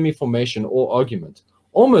in an enemy formation or argument,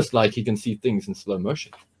 almost like he can see things in slow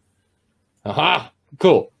motion. Aha!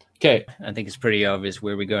 Cool. Okay. I think it's pretty obvious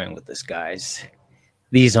where we're going with this, guys.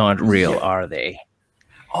 These aren't real, are they?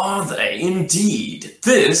 Are they indeed?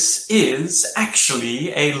 This is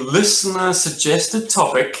actually a listener-suggested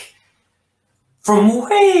topic from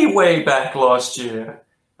way back last year,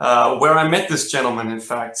 where I met this gentleman, in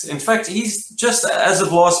fact. In fact, he's just, as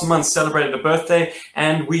of last month, celebrated a birthday,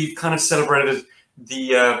 and we've kind of celebrated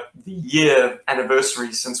the year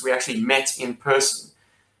anniversary since we actually met in person.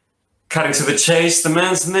 Cutting to the chase, the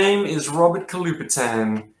man's name is Robert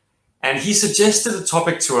Kalupitan. And he suggested a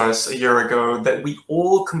topic to us a year ago that we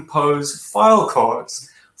all compose file cards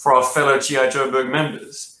for our fellow G.I. Joeberg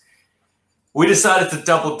members. We decided to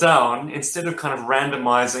double down instead of kind of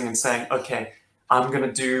randomizing and saying, okay, I'm going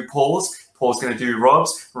to do Paul's going to do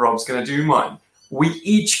Rob's going to do mine. We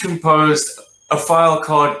each composed a file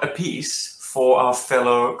card apiece for our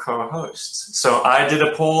fellow co-hosts. So I did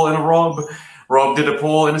a Paul and a Rob did a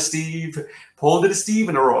Paul and a Steve, Paul did a Steve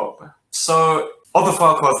and a Rob. So of the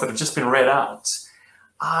file cards that have just been read out,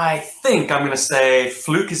 I think I'm going to say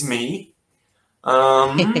Fluke is me.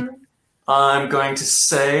 I'm going to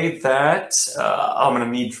say that I'm going to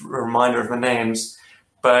need a reminder of the names,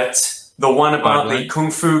 but the one about the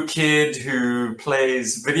Kung Fu kid who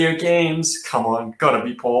plays video games, come on, gotta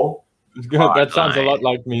be Paul. That sounds a lot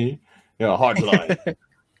like me. Yeah, Hardline.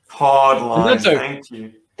 Hardline, thank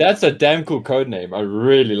you. That's a damn cool code name. I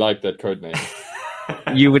really like that code name.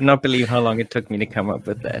 You would not believe how long it took me to come up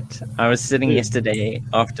with that. I was sitting yesterday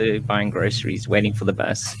after buying groceries, waiting for the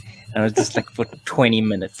bus. And I was just like for 20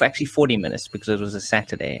 minutes, actually 40 minutes, because it was a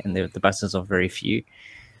Saturday and the buses are very few.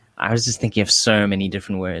 I was just thinking of so many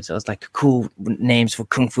different words. I was like, cool names for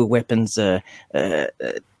Kung Fu weapons,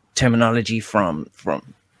 terminology from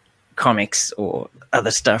comics or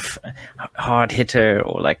other stuff, hard hitter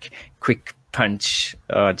or like quick punch.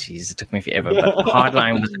 Oh, geez, it took me forever. But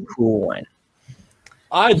Hardline was a cool one.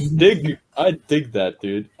 I dig that,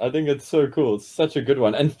 dude. I think it's so cool. It's such a good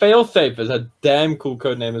one. And Failsafe is a damn cool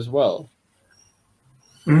code name as well.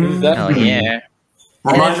 Hell yeah.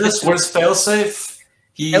 Remind us, what is Failsafe?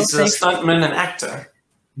 He's a stuntman and actor.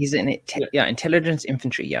 He's an intelligence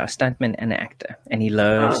infantry, stuntman and actor. And he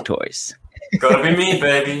loves toys. Gotta be me,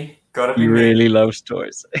 baby. Gotta be me. He really loves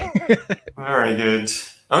toys. Very good.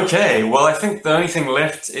 Okay, well, I think the only thing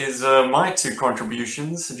left is my two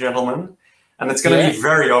contributions, gentlemen. And it's going to be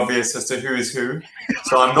very obvious as to who is who.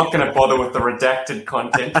 So I'm not going to bother with the redacted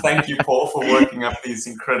content. Thank you, Paul, for working up these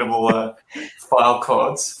incredible file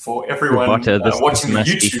cards for everyone watching the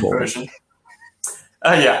YouTube version.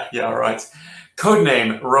 Yeah, right.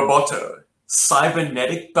 Codename Roboto,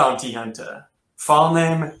 Cybernetic Bounty Hunter. File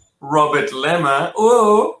name Robert Lemmer.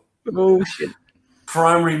 Oh, shit.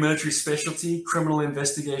 Primary military specialty, criminal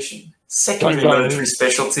investigation. Secondary military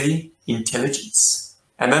specialty, intelligence.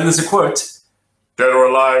 And then there's a quote. Dead or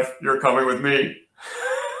alive, you're coming with me.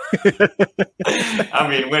 I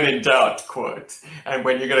mean, when in doubt, quote. And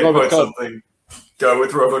when you're going to quote something, go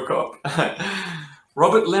with Robocop.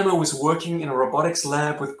 Robert Lemmer was working in a robotics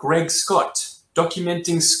lab with Greg Scott,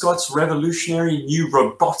 documenting Scott's revolutionary new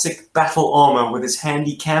robotic battle armor with his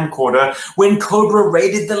handy camcorder when Cobra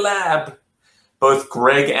raided the lab. Both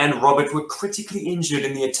Greg and Robert were critically injured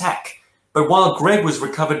in the attack, But while Greg was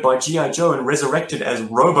recovered by G.I. Joe and resurrected as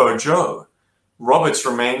Robo Joe, Robert's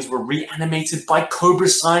remains were reanimated by Cobra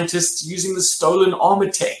scientists using the stolen armor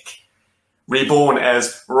tech. Reborn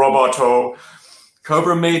as Roboto,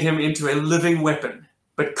 Cobra made him into a living weapon,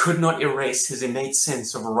 but could not erase his innate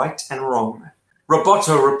sense of right and wrong.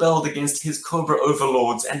 Roboto rebelled against his Cobra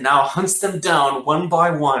overlords and now hunts them down one by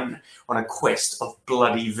one on a quest of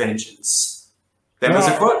bloody vengeance. Then there's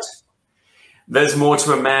a quote. There's more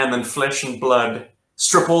to a man than flesh and blood.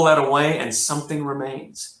 Strip all that away and something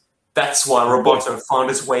remains. That's why Roboto found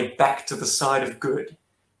his way back to the side of good.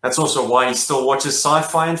 That's also why he still watches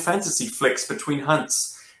sci-fi and fantasy flicks between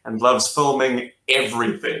hunts and loves filming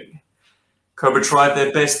everything. Cobra tried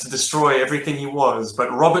their best to destroy everything he was,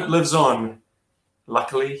 but Robert lives on.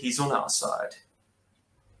 Luckily, he's on our side.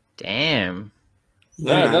 Damn.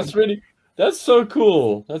 Yeah, that's so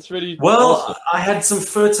cool. That's really well. Awesome. I had some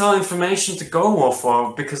fertile information to go off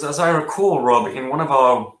of because, as I recall, Rob, in one of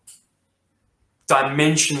our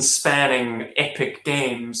dimension-spanning epic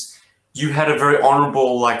games, you had a very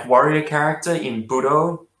honorable warrior character in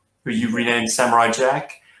Budo, who you renamed Samurai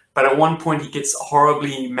Jack. But at one point, he gets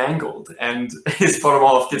horribly mangled, and his bottom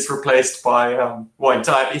half gets replaced by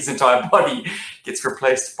his entire body gets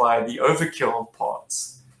replaced by the overkill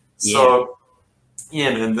parts. Yeah. So,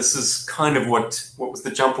 yeah, man, this is kind of what was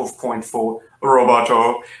the jump-off point for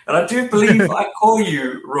Roboto. And I do believe I call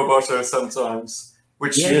you Roboto sometimes,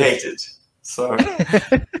 which you hated. So,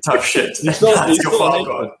 tough shit. That's your fault,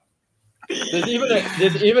 God. There's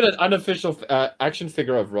even an unofficial action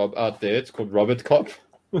figure of Rob out there. It's called Robert Cop.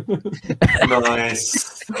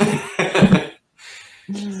 Nice.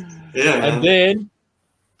 Yeah. And then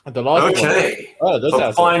the last one.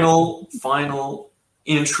 The final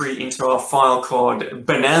entry into our file called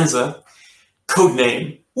Bonanza,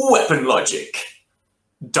 codename Weapon Logic,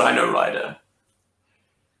 Dino Rider.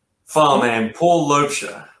 File name Paul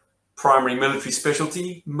Loebscher. Primary military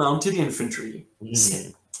specialty, mounted infantry.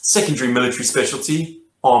 Secondary military specialty,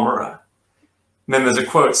 armorer. And then there's a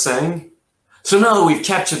quote saying, "So now that we've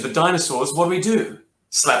captured the dinosaurs, what do?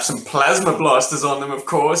 Slap some plasma blasters on them, of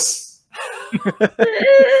course."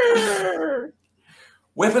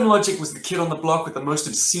 Weapon Logic was the kid on the block with the most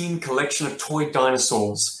obscene collection of toy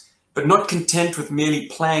dinosaurs. But not content with merely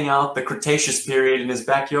playing out the Cretaceous period in his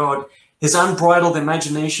backyard, his unbridled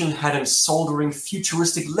imagination had him soldering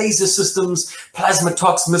futuristic laser systems,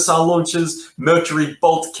 plasmatox missile launchers, Mercury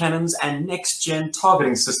bolt cannons, and next-gen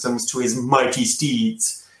targeting systems to his mighty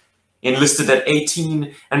steeds. Enlisted at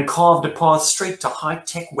 18 and carved a path straight to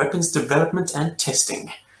high-tech weapons development and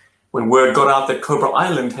testing. When word got out that Cobra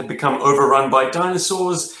Island had become overrun by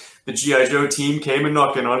dinosaurs, the G.I. Joe team came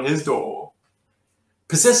a-knocking on his door.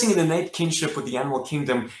 Possessing an innate kinship with the animal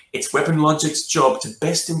kingdom, it's Weapon Logic's job to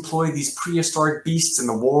best employ these prehistoric beasts in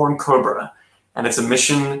the war on Cobra, and it's a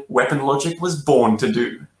mission Weapon Logic was born to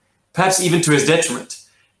do. Perhaps even to his detriment.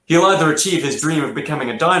 He'll either achieve his dream of becoming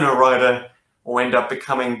a dino rider, or end up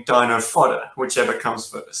becoming dino fodder, whichever comes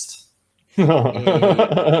first.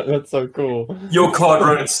 That's so cool. Your card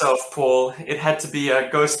wrote itself, Paul. It had to be a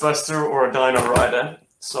Ghostbuster or a dino rider,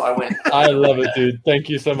 so I went. I love it, dude. Thank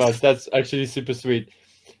you so much. That's actually super sweet.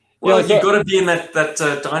 Well, you got to be in that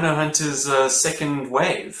Dino Hunters second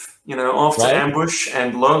wave. After Ambush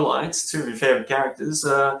and Lowlight, two of your favorite characters.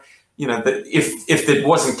 If it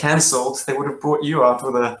wasn't cancelled, they would have brought you out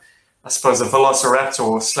with a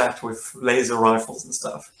Velociraptor slapped with laser rifles and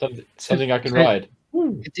stuff. Something I can ride.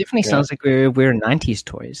 It definitely sounds like we're 90s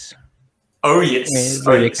toys. Oh yes,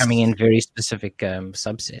 where you're coming in very specific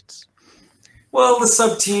subsets. Well, the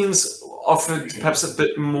sub teams offered perhaps a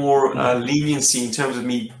bit more leniency in terms of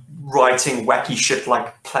me writing wacky shit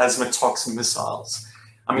like plasmatox missiles.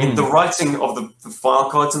 I mean, the writing of the file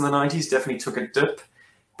cards in the 90s definitely took a dip,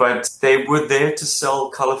 but they were there to sell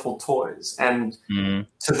colorful toys. And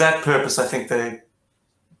to that purpose, I think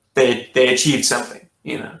they achieved something,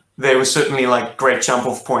 They were certainly great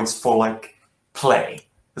jump-off points for play,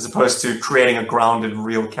 as opposed to creating a grounded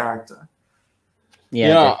real character.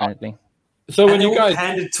 Yeah. Definitely. So when you guys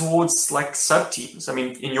handed towards sub teams, I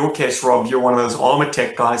mean, in your case, Rob, you're one of those armor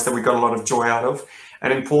tech guys that we got a lot of joy out of,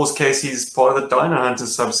 and in Paul's case, he's part of the Dino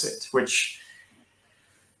Hunters subset, which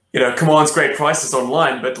commands great prices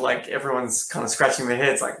online, but everyone's kind of scratching their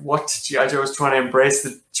heads, what G.I. Joe is trying to embrace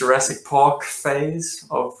the Jurassic Park phase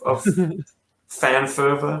of fan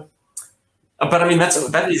fervor. But I mean,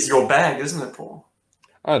 that is your bag, isn't it, Paul?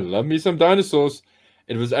 I love me some dinosaurs.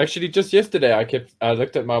 It was actually just yesterday I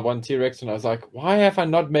looked at my one T-Rex and I was like, why have I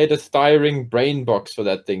not made a styring brain box for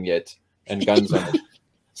that thing yet? And guns on it.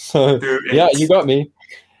 So, yeah, you got me.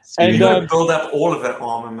 And You gotta build up all of that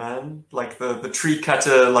armor, man. Like the tree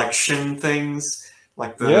cutter, like shin things,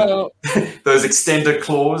 like the those extended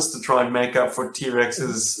claws to try and make up for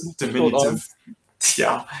T-Rex's diminutive,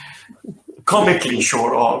 comically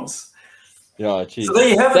short arms. Yeah, geez. So there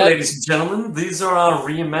you have it, ladies and gentlemen. These are our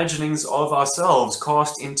reimaginings of ourselves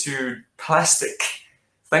cast into plastic.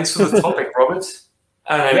 Thanks for the topic, Robert.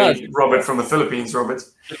 And I mean, Robert from the Philippines, Robert.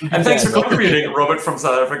 And thanks for contributing, Robert from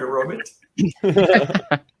South Africa, Robert.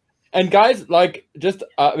 And guys, like, just,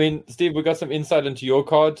 I mean, Steve, we got some insight into your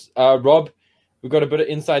cards. Rob, we got a bit of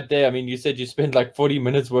insight there. I mean, you said you spent like 40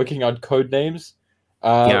 minutes working out code names.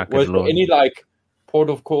 Was there any like port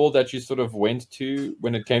of call that you sort of went to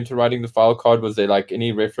when it came to writing the file card? Was there like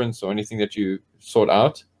any reference or anything that you sought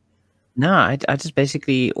out? No, I just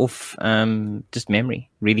basically off just memory,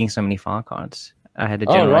 reading so many file cards. I had a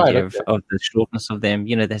general idea of the shortness of them.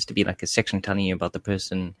 You know, there has to be like a section telling you about the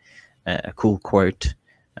person, a cool quote.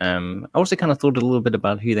 I also kind of thought a little bit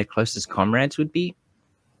about who their closest comrades would be.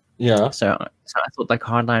 Yeah. So I thought like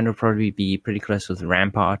Hardline would probably be pretty close with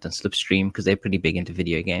Rampart and Slipstream because they're pretty big into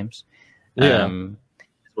video games. Yeah.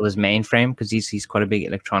 As well as Mainframe because he's quite a big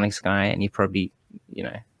electronics guy and he probably, you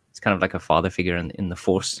know, it's kind of like a father figure in the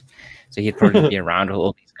Force. So he'd probably be around with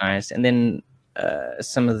all these guys. And then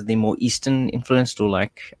some of the more Eastern influenced or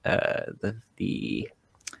like the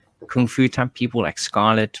Kung Fu type people like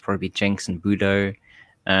Scarlet, probably Jinx and Budo,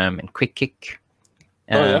 and Quick Kick.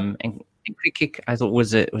 And Quick Kick I thought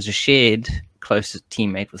was a shared closest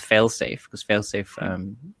teammate with Failsafe because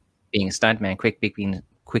Failsafe being a stuntman, Quick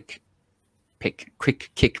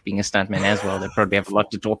Kick being a stuntman as well. They probably have a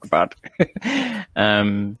lot to talk about.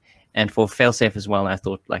 And for Failsafe as well, I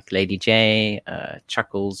thought like Lady J,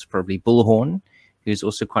 Chuckles, probably Bullhorn, who's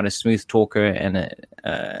also quite a smooth talker and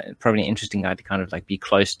probably an interesting guy to kind of like be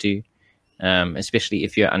close to, especially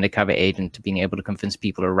if you're an undercover agent, to being able to convince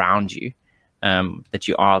people around you that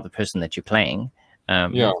you are the person that you're playing.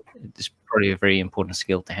 It's probably a very important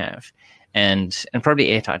skill to have. And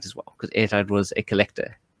probably Airtight as well, because Airtight was a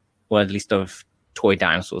collector, or at least of toy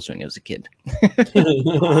dinosaurs when he was a kid.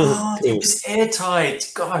 It was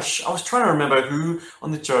Airtight. Gosh, I was trying to remember who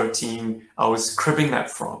on the Joe team I was cribbing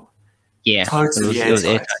that from. Yeah, totally it was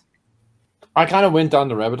Airtight. I kind of went down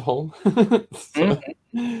the rabbit hole.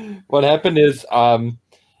 What happened is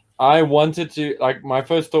I wanted to, like, my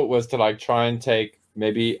first thought was to like try and take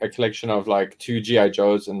maybe a collection of like 2 G.I.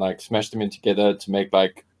 Joes and like smash them in together to make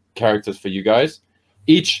like characters for you guys.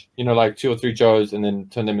 Each, you know, like 2 or 3 Joes and then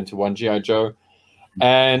turn them into 1 G.I. Joe.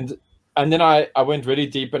 And then I went really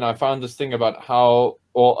deep and I found this thing about how,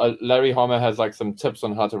 Larry Harmer has like some tips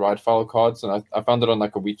on how to write file cards. And I found it on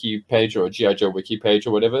like a wiki page or a G.I. Joe wiki page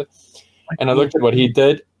or whatever. And I looked at what he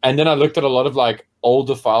did. And then I looked at a lot of like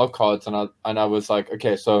older file cards and I was like,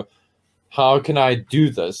 okay, so how can I do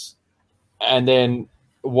this? And then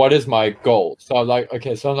what is my goal? So I'm like,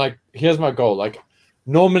 okay, so I'm like, here's my goal. Like,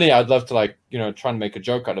 normally I'd love to like, you know, try and make a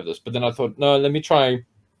joke out of this. But then I thought, no, let me try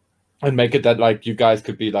and make it that like you guys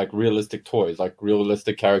could be like realistic toys, like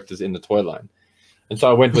realistic characters in the toy line. And so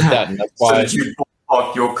I went with that. And that's why. So did you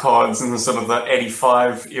ballpark your cards in the sort of the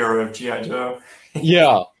 85 era of G.I. Joe?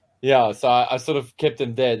 Yeah. So I sort of kept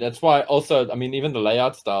them there. That's why also, I mean, even the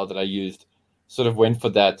layout style that I used sort of went for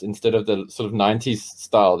that instead of the sort of 90s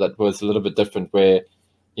style that was a little bit different where,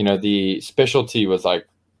 you know, the specialty was like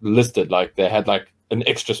listed, like they had like an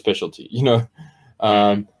extra specialty, you know,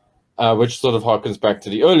 which sort of harkens back to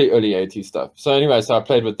the early 80s stuff. So anyway, so I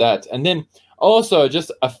played with that. And then also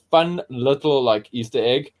just a fun little like Easter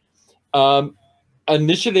egg.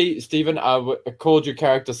 Initially, Stephen, I called your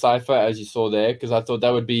character Cypher, as you saw there, because I thought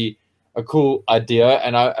that would be a cool idea.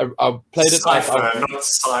 And I played it Cypher, not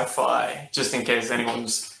sci-fi, just in case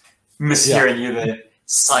anyone's mishearing you there.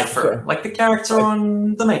 Cypher, like the character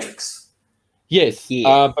on The Matrix. Yes,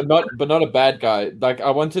 but not a bad guy. Like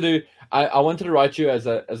I wanted to write you as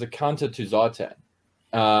a counter to Zartan.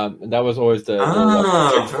 And that was always the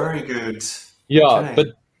very good. Yeah,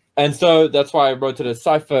 okay. And so that's why I wrote it as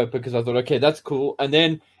Cypher, because I thought, okay, that's cool. And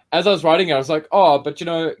then as I was writing it, I was like, oh, but you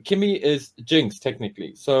know, Kimmy is Jinx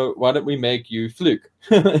technically. So why don't we make you Fluke?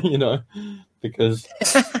 You know, because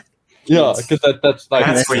that's like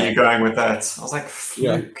that's where you're going with that. I was like,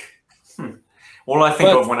 Fluke. Yeah. All I think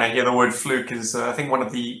of when I hear the word Fluke is I think one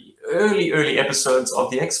of the early episodes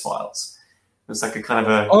of the X-Files. It was like a kind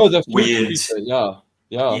of a weird, creature.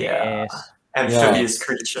 Yeah, amphibious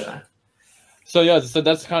creature. So so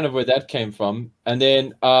that's kind of where that came from. And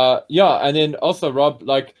then and then also Rob,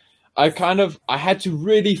 like I had to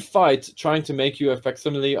really fight trying to make you a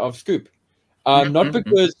facsimile of Scoop. Not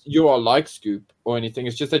because you are like Scoop or anything,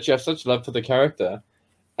 it's just that you have such love for the character.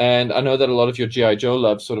 and I know that a lot of your G.I. Joe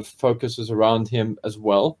love sort of focuses around him as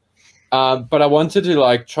well. But I wanted to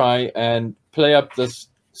like try and play up this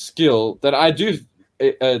skill that I do.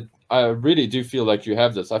 I really do feel like you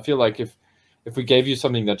have this. I feel like if we gave you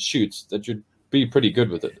something that shoots, that you'd be pretty good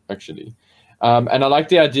with it, actually. And I like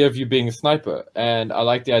the idea of you being a sniper, and I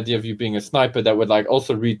like the idea of you being a sniper that would like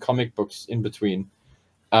also read comic books in between.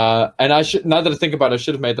 And I should, now that I think about it, I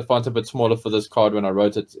should have made the font a bit smaller for this card when I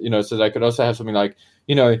wrote it, so that I could also have something like,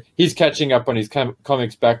 he's catching up on his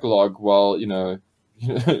comics backlog while,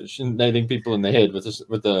 nailing people in the head with a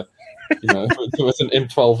with an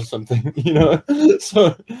M12 or something,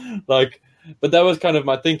 so like, but that was kind of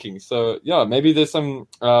my thinking. So yeah, maybe there's some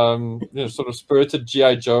sort of spirited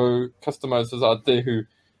G.I. Joe customizers out there who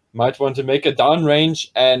might want to make a downrange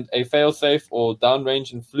and a failsafe, or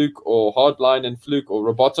downrange and fluke, or hardline and fluke, or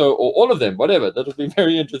roboto, or all of them, whatever. That would be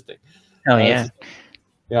very interesting. Oh yeah.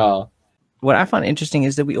 Yeah. What I find interesting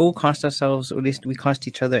is that we all cast ourselves, or at least we cast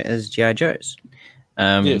each other as G.I. Joes.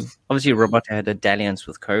 Yes. Obviously Roboto had a dalliance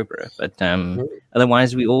with Cobra, but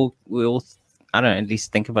otherwise we all I don't know, at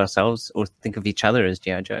least think of ourselves or think of each other as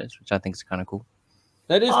G.I. Joes, which I think is kind of cool.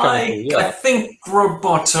 That is kind of cool, yeah. I think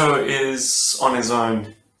Roboto is on his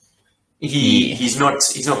own. He's not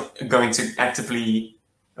going to actively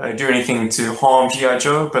do anything to harm G.I.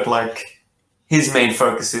 Joe, but like his main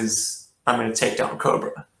focus is, I'm going to take down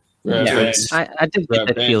Cobra. Yeah, I did get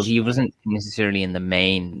that feel. He wasn't necessarily in the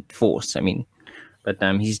main force. I mean, but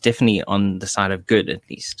he's definitely on the side of good, at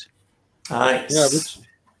least. Nice. Yeah,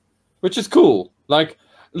 which is cool. Like,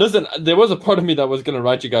 listen, there was a part of me that was going to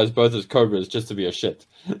write you guys both as Cobras just to be a shit.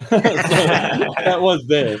 So, that was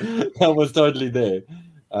there. That was totally there.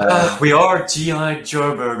 We are G.I.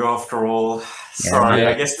 Joeberg after all. Sorry,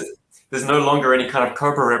 I guess there's no longer any kind of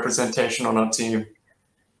Cobra representation on our team.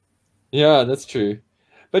 Yeah, that's true.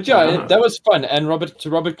 But yeah, that was fun. And Robert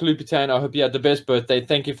Kalupitan, I hope you had the best birthday.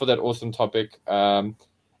 Thank you for that awesome topic. And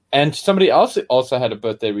somebody else also had a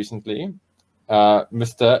birthday recently,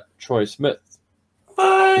 Mr. Troy Smith.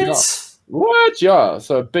 What? Yeah. What? Yeah.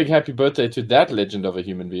 So big happy birthday to that legend of a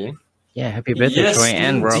human being. Yeah, happy birthday, Troy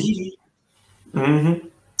and Rob. Mm-hmm.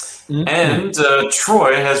 Mm-hmm. And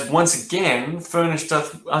Troy has once again furnished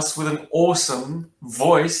us with an awesome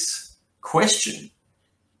voice question.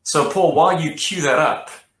 So, Paul, while you cue that up,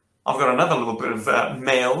 I've got another little bit of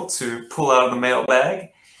mail to pull out of the mail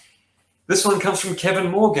bag. This one comes from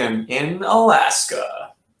Kevin Morgan in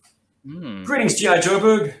Alaska. Greetings, G.I.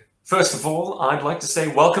 Joeberg. First of all, I'd like to say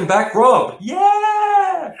welcome back, Rob.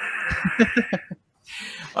 Yeah!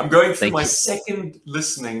 I'm going through my second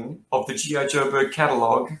listening of the G.I. Joeberg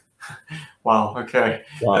catalog. Wow, okay.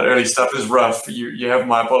 Wow. That early stuff is rough. You have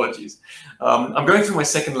my apologies. I'm going through my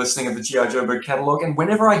second listening of the G.I. Joeberg catalog, and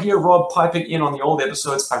whenever I hear Rob piping in on the old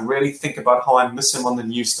episodes, I really think about how I miss him on the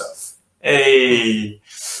new stuff. Hey!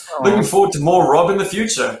 Looking forward to more Rob in the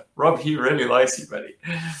future. Rob, he really likes you, buddy.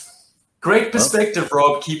 Great perspective,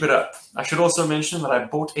 Rob. Keep it up. I should also mention that I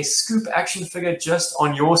bought a Scoop action figure just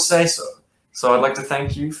on your say-so. So I'd like to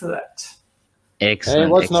thank you for that. Excellent. Hey,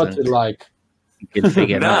 what's not to like? Good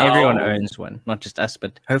figure. Not everyone owns one. Not just us,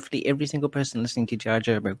 but hopefully every single person listening to G.I.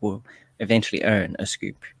 Joeberg will eventually own a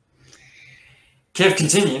Scoop. Kev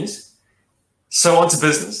continues. So on to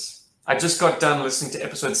business. I just got done listening to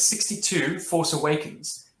episode 62, Force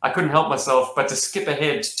Awakens. I couldn't help myself but to skip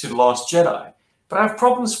ahead to The Last Jedi. But I have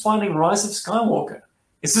problems finding Rise of Skywalker.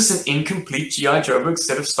 Is this an incomplete G.I. Joeberg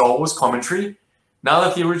set of Star Wars commentary? Now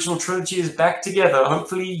that the original trilogy is back together,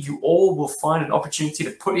 hopefully you all will find an opportunity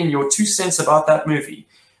to put in your 2 cents about that movie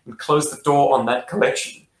and close the door on that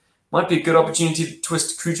collection. Might be a good opportunity to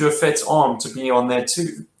twist Cujo Fett's arm to be on there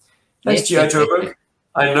too. Thanks, G.I. Joeberg.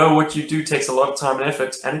 I know what you do takes a lot of time and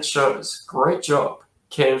effort, and it shows. Great job,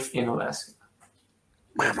 Kev in Alaska.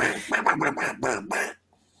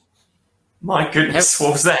 My goodness,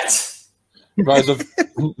 what was that? Rise of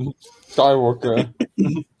Skywalker.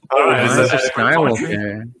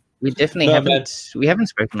 Skywalker. We definitely haven't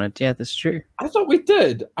spoken on it. Yeah, that's true. I thought we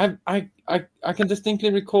did. I can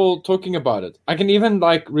distinctly recall talking about it. I can even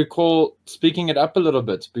recall speaking it up a little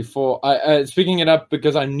bit before speaking it up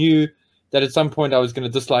because I knew that at some point I was going to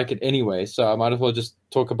dislike it anyway. So I might as well just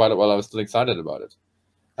talk about it while I was still excited about it.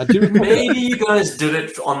 I do remember maybe you guys did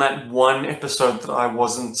it on that one episode that I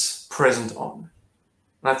wasn't present on.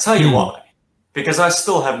 And I'll tell you why. Because I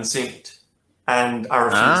still haven't seen it. And I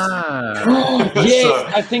refused. Yes, so,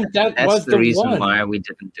 I think that's was the reason why we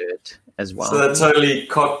didn't do it as well. So that totally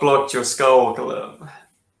cock-blocked your Skywalker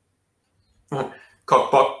love.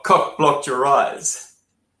 Cock-blocked your eyes.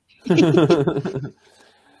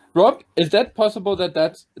 Rob, is that possible that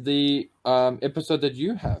that's the episode that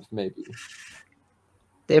you have, maybe?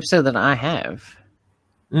 the episode that I have.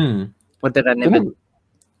 Mm. What did I never? Didn't-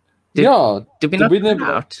 yeah. Did we did not we put it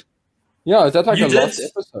never- out? Yeah, is that like You a did. lost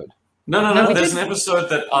episode? No. No, we There's an didn't. episode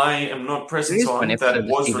that I am not There present is one on episode that that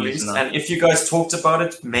was Stevie's released. not. And if you guys talked about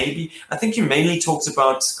it, maybe I think you mainly talked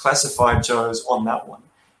about Classified Joes on that one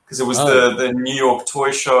because it was the New York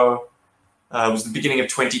Toy Show. It was the beginning of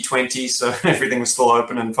 2020, so everything was still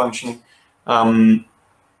open and functioning.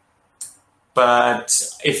 But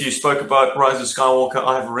if you spoke about Rise of Skywalker,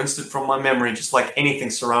 I have rinsed it from my memory, just like anything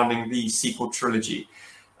surrounding the sequel trilogy.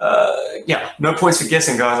 No points for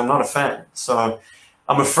guessing, guys. I'm not a fan. So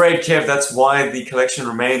I'm afraid, Kev, that's why the collection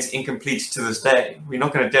remains incomplete to this day. We're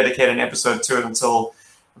not going to dedicate an episode to it until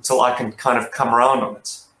I can kind of come around on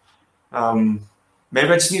it. Maybe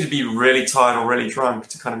I just need to be really tired or really drunk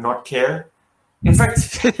to kind of not care. In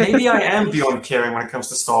fact, maybe I am beyond caring when it comes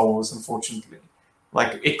to Star Wars, unfortunately.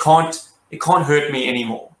 Like, it can't hurt me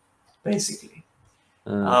anymore, basically.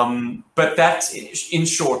 But that, in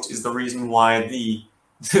short, is the reason why the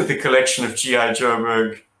collection of G.I.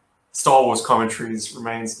 Joeberg Star Wars commentaries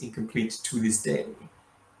remains incomplete to this day.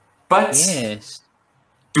 But Yes.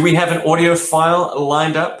 do we have an audio file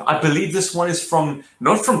lined up? I believe this one is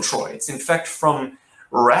not from Troy. It's in fact from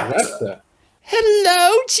Raptor.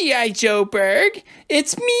 Hello, G.I. Joeberg.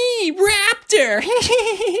 It's me, Raptor.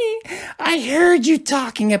 I heard you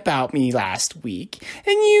talking about me last week,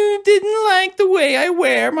 and you didn't like the way I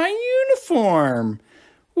wear my uniform.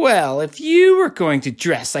 Well, if you were going to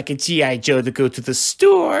dress like a G.I. Joe to go to the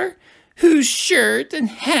store, whose shirt and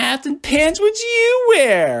hat and pants would you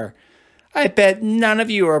wear? I bet none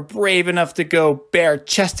of you are brave enough to go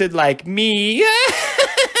bare-chested like me.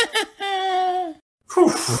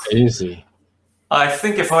 Easy. I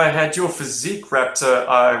think if I had your physique, Raptor,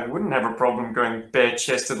 I wouldn't have a problem going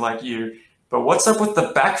bare-chested like you. But what's up with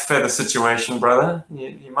the back feather situation, brother?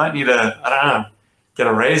 You might need get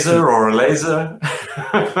a razor or a laser.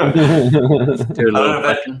 I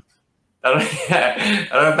don't know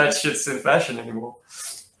if that shit's in fashion anymore.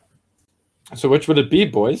 So which would it be,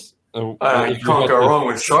 boys? You can't go wrong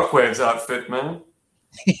with Shockwave's outfit, man.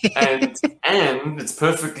 and it's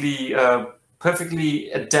perfectly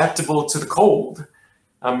adaptable to the cold.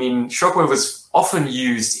 I mean, Shockwave was often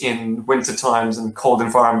used in winter times and cold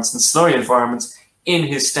environments and snowy environments in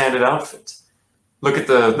his standard outfit. Look at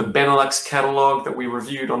the Benelux catalog that we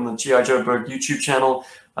reviewed on the G.I. Joeberg YouTube channel.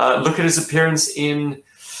 Look at his appearance in...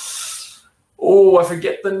 I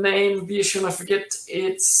forget the name of the issue, and I forget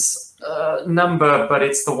its number, but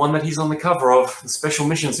it's the one that he's on the cover of, the Special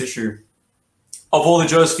Missions issue. Of all the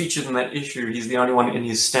Joes featured in that issue, he's the only one in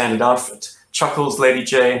his standard outfit. Chuckles, Lady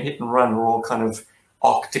J, and Hit and Run are all kind of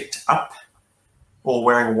arcticked up, all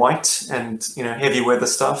wearing white and heavy weather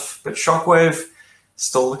stuff. But Shockwave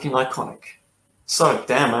still looking iconic. So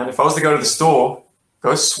damn, man, if I was to go to the store,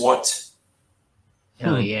 go SWAT.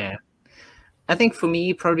 Hell yeah. I think for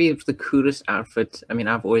me, probably the coolest outfit, I mean,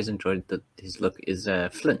 I've always enjoyed his look, is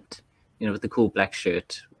Flint. With the cool black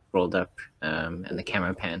shirt rolled up and the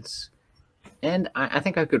camo pants. And I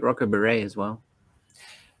think I could rock a beret as well.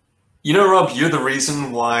 Rob, you're the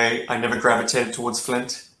reason why I never gravitated towards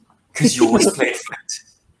Flint, because you always played Flint.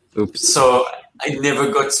 Oops. So I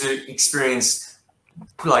never got to experience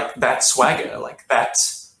like that swagger, like that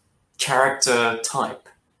character type.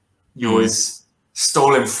 You always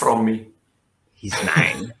stole him from me. He's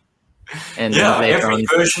 9. And every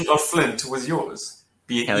version of Flint was yours.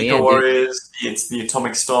 Be it Eco Warriors, be it the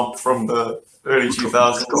Atomic Stomp from the early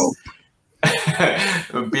 2000s,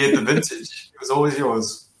 be it the vintage. It was always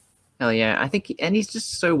yours. Hell yeah. I think, and he's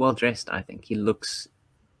just so well dressed, I think. He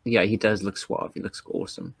does look suave. He looks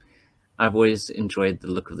awesome. I've always enjoyed the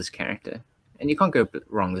look of this character. And you can't go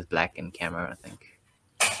wrong with black and camo, I think.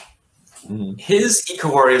 His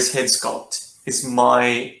Eco Warriors head sculpt is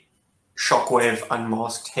my Shockwave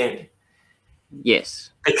unmasked head.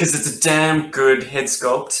 Yes. Because it's a damn good head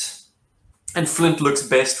sculpt. And Flint looks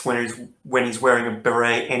best when he's wearing a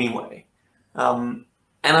beret anyway. And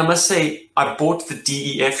I must say, I bought the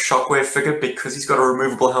DEF Shockwave figure because he's got a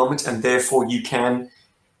removable helmet, and therefore you can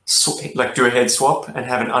do a head swap and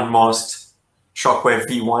have an unmasked Shockwave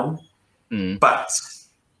V1. But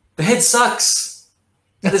the head sucks.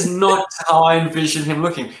 That is not how I envision him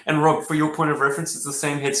looking. And Rob, for your point of reference, it's the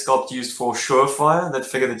same head sculpt used for Surefire, that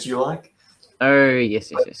figure that you like. Oh,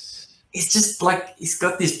 yes. It's just like he's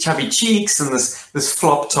got these chubby cheeks and this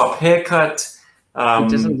flop top haircut. He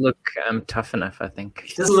doesn't look tough enough, I think.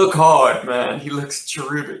 He doesn't look hard, man. He looks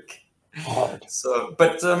cherubic. Hard. So,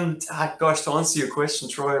 but gosh, to answer your question,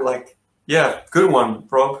 Troy, good one,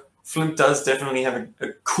 Rob. Flint does definitely have a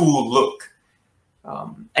cool look,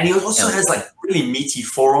 and he also has like really meaty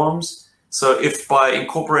forearms. So if by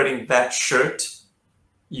incorporating that shirt,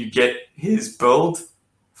 you get his build,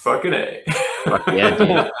 fucking A. Fuck yeah,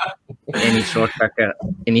 dude. Any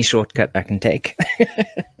shortcut I can take.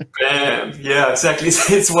 Bam. Yeah, exactly.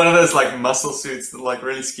 It's one of those like muscle suits that like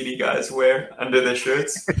really skinny guys wear under their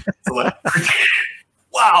shirts. So like,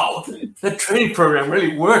 wow, that training program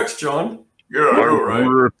really worked, John. Yeah, I know,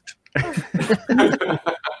 right?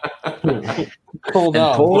 Call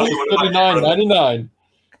now. Paul- $39.99.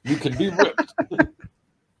 You can be ripped.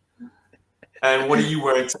 And what are you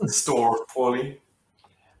wearing to the store, Paulie?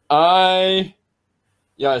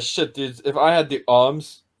 Yeah, shit, dude. If I had the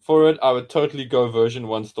arms for it, I would totally go version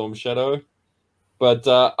 1 Storm Shadow. But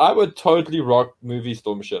I would totally rock movie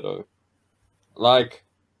Storm Shadow. Like,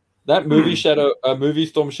 that movie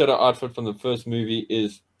Storm Shadow outfit from the first movie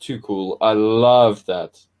is too cool. I love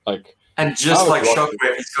that. Like, And just I would like rock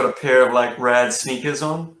Shockwave, he's got a pair of like rad sneakers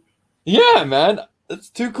on. yeah, man. It's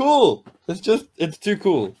too cool. It's too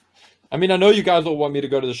cool. I mean, I know you guys all want me to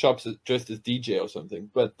go to the shops dressed as DJ or something,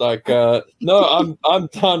 but like, no, I'm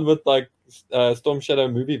done with like Storm Shadow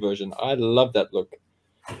movie version. I love that look.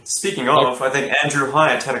 Speaking of, I think Andrew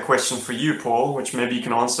Hyatt had a question for you, Paul, which maybe you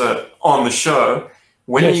can answer on the show.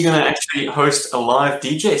 When are you going to actually host a live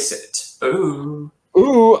DJ set? Ooh.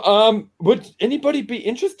 Ooh, would anybody be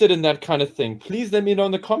interested in that kind of thing? Please let me know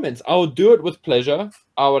in the comments. I will do it with pleasure.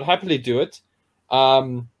 I would happily do it.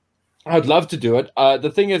 I'd love to do it.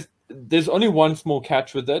 The thing is, there's only one small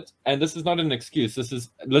catch with it, and this is not an excuse. This is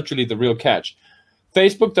literally the real catch.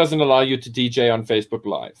 Facebook doesn't allow you to DJ on Facebook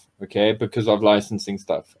Live, okay, because of licensing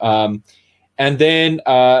stuff. And then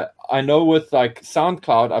I know with like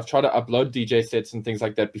SoundCloud, I've tried to upload DJ sets and things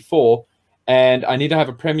like that before, and I need to have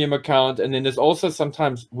a premium account. And then there's also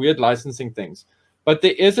sometimes weird licensing things. But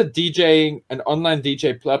there is an online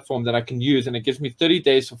DJ platform that I can use, and it gives me 30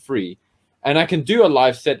 days for free. And I can do a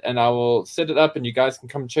live set, and I will set it up, and you guys can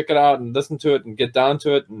come check it out and listen to it and get down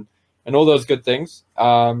to it and all those good things.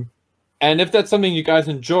 And if that's something you guys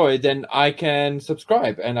enjoy, then I can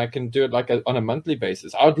subscribe, and I can do it like on a monthly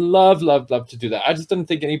basis. I would love to do that. I just didn't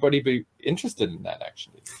think anybody would be interested in that,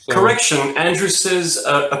 actually. So, Correction, Andrew says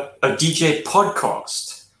a DJ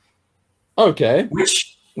podcast. Okay.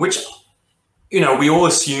 Which we all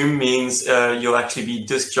assume means you'll actually be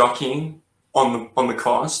disc jockeying on the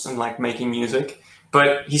cast and like making music,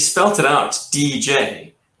 but he spelt it out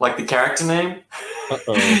DJ, like the character name.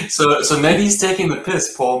 So maybe he's taking the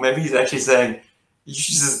piss, Paul. Maybe he's actually saying you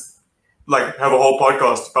should just like have a whole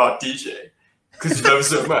podcast about DJ because you love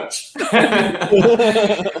so much.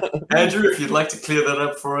 Andrew, if you'd like to clear that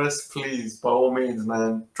up for us, please, by all means,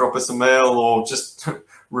 man, drop us a mail or just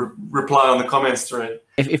reply on the comments thread.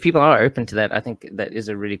 If people are open to that, I think that is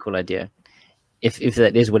a really cool idea. If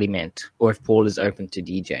that is what he meant, or if Paul is open to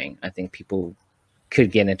DJing, I think people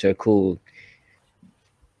could get into a cool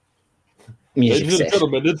music Ladies and set.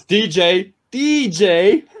 gentlemen, it's DJ.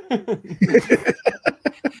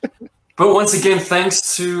 But once again,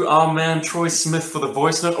 thanks to our man Troy Smith for the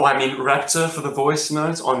voice note, Raptor for the voice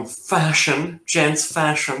note on fashion, gents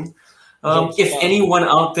fashion. If anyone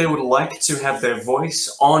out there would like to have their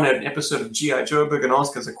voice on an episode of G.I. Joburg and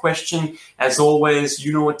ask us a question, as always,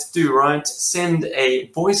 you know what to do, right? Send a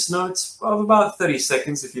voice note of about 30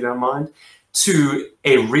 seconds, if you don't mind, to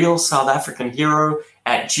a real South African hero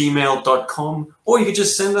at gmail.com, or you could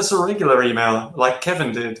just send us a regular email like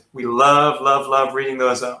Kevin did. We love reading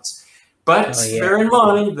those out. But bear in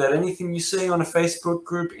mind that anything you say on a Facebook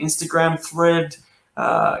group, Instagram thread,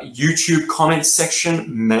 YouTube comment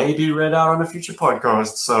section may be read out on a future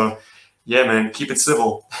podcast. So, yeah, man, keep it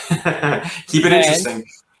civil. Keep it interesting.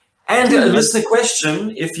 And a listener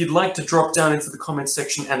question, if you'd like to drop down into the comment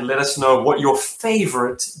section and let us know what your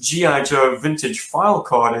favorite G.I. Joe vintage file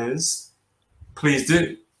card is, please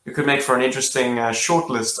do. It could make for an interesting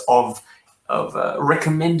shortlist of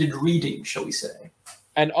recommended reading, shall we say.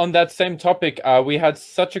 And on that same topic, we had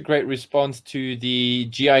such a great response to the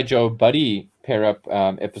G.I. Joe Buddy pair-up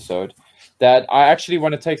episode that I actually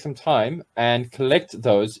want to take some time and collect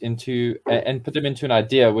those into and put them into an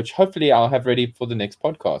idea, which hopefully I'll have ready for the next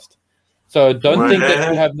podcast. So don't think that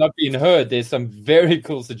you have not been heard. There's some very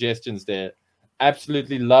cool suggestions there.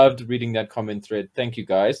 Absolutely loved reading that comment thread. Thank you,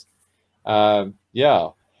 guys. Yeah.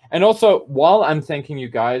 And also, while I'm thanking you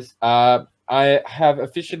guys, I have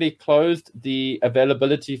officially closed the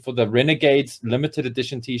availability for the Renegades limited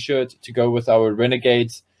edition t-shirt to go with our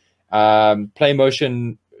Renegades Play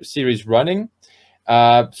Motion series running.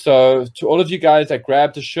 So to all of you guys that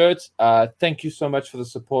grabbed the shirt, thank you so much for the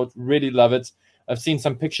support. Really love it. I've seen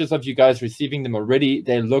some pictures of you guys receiving them already.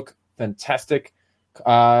 They look fantastic.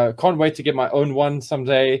 Can't wait to get my own one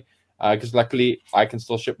someday. because luckily I can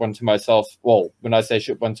still ship one to myself. Well, when I say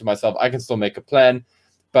ship one to myself, I can still make a plan,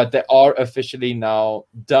 but they are officially now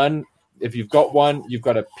done. If you've got one, you've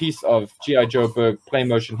got a piece of G.I. Joe Berg play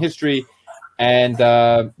motion history. And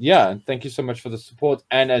thank you so much for the support.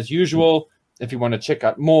 And as usual, if you want to check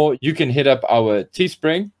out more, you can hit up our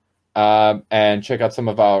Teespring and check out some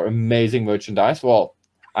of our amazing merchandise. Well,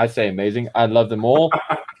 I say amazing. I love them all.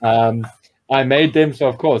 I made them, so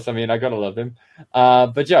of course, I gotta love them.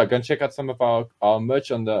 But yeah, go and check out some of our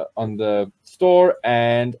merch on the store.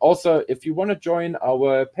 And also, if you want to join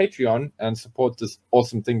our Patreon and support this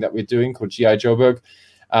awesome thing that we're doing called G.I. Joe Berg,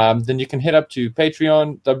 then you can head up to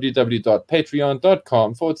Patreon,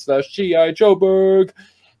 www.patreon.com/G.I. Joe Berg,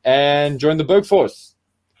 and join the Berg Force.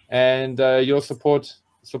 And your support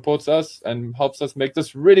supports us and helps us make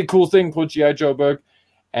this really cool thing called G.I. Joe Berg.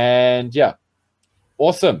 And yeah,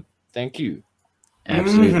 awesome. Thank you.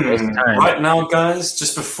 Absolutely. Right now, guys,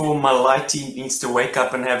 just before my lighty needs to wake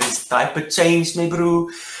up and have his diaper changed, Nebru,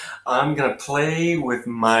 I'm going to play with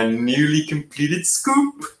my newly completed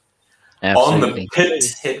scoop. Absolutely. On the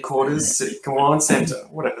pit headquarters, City Command Center,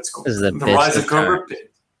 whatever it's called. This is the best Rise of of Cobra times.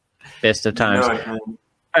 Pit. Best of times. No,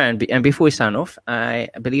 And before we sign off, I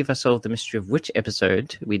believe I solved the mystery of which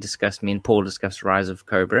episode me and Paul discussed Rise of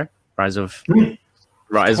Cobra. Rise of the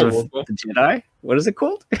Jedi? What is it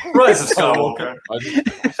called? Rise of Skywalker.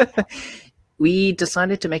 We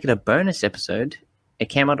decided to make it a bonus episode. It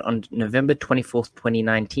came out on November 24th,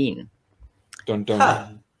 2019. Dun, dun. Huh.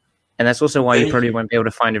 And that's also why you Thank probably you. won't be able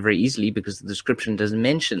to find it very easily, because the description doesn't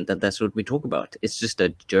mention that that's what we talk about. It's just a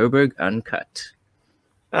Joburg uncut.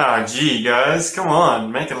 Oh, gee, guys, come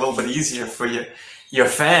on. Make it a little bit easier for your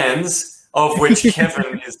fans, of which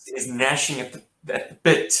Kevin is gnashing at the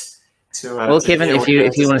bit. Well, to Kevin, hear if what you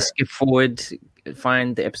has want to say. skip forward,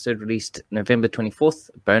 find the episode released November 24th,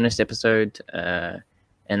 bonus episode,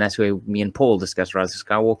 and that's where me and Paul discuss Rise of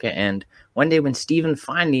Skywalker. And one day when Steven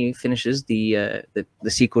finally finishes the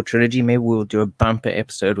sequel trilogy, maybe we'll do a bumper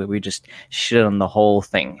episode where we just shit on the whole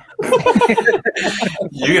thing.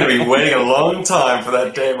 You're going to be waiting a long time for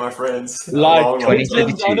that day, my friends. A Like long, long time.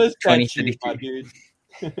 2032. 2032.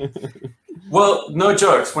 Well, no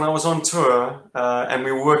jokes. When I was on tour and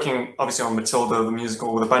we were working, obviously, on Matilda, the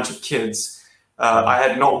musical, with a bunch of kids, I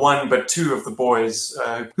had not one but two of the boys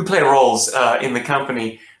who play roles in the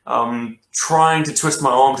company trying to twist my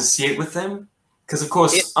arm to see it with them. Because, of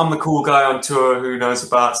course, I'm the cool guy on tour who knows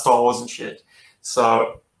about Star Wars and shit.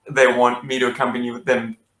 So they want me to accompany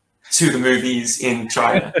them to the movies in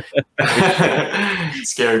China.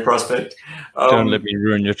 Scary prospect. Don't let me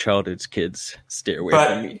ruin your childhoods, kids. Stay away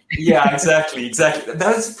from me. Yeah, exactly.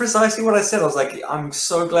 That's precisely what I said. I was like, I'm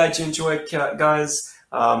so glad you enjoy it, guys.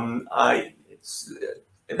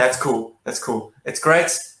 That's cool. It's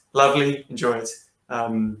great. Lovely. Enjoy it.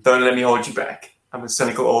 Don't let me hold you back. I'm a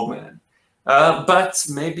cynical old man. But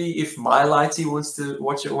maybe if my lighty wants to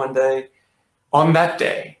watch it one day, on that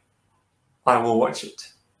day, I will watch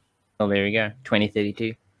it. Well, there we go.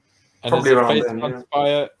 2032. And Probably as the around fates then, yeah.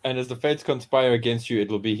 conspire, and as the fates conspire against you, it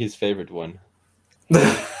will be his favorite one.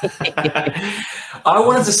 I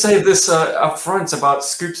wanted to say this up front about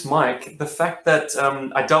Scoop's mic. The fact that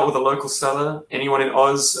I dealt with a local seller. Anyone in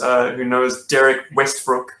Oz who knows Derek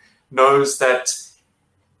Westbrook knows that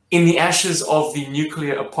in the ashes of the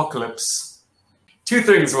nuclear apocalypse, two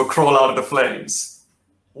things will crawl out of the flames.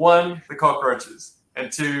 One, the cockroaches.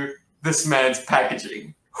 And two, this man's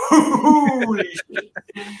packaging. Holy shit.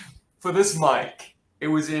 For this mic, it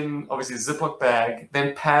was in, obviously, a Ziploc bag,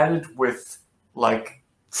 then padded with, like,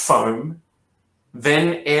 foam,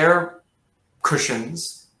 then air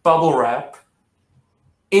cushions, bubble wrap,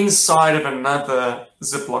 inside of another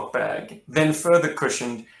Ziploc bag, then further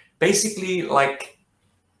cushioned. Basically, like,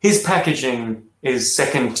 his packaging is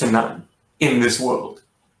second to none in this world.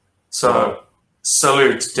 So,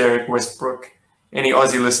 salute, Derek Westbrook. Any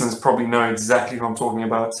Aussie listeners probably know exactly who I'm talking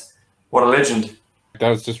about. What a legend. That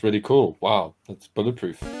was just really cool. Wow, that's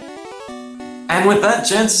bulletproof. And with that,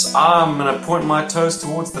 gents, I'm going to point my toes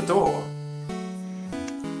towards the door.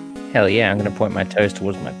 Hell yeah, I'm going to point my toes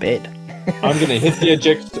towards my bed. I'm gonna hit the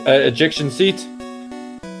ejection seat,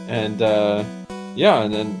 and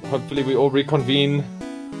and then hopefully we all reconvene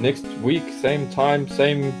next week, same time,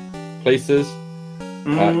 same places.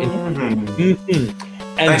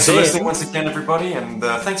 And Thanks for then- listening once again, everybody, and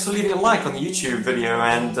thanks for leaving a like on the YouTube video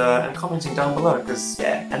and commenting down below, because,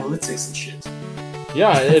 yeah, analytics and shit.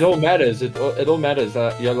 Yeah, it all matters. It all matters.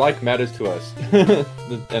 Your like matters to us, and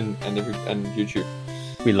YouTube.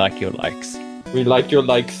 We like your likes. We like your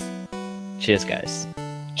likes. Cheers, guys.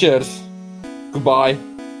 Cheers. Goodbye.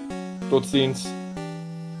 Tot ziens.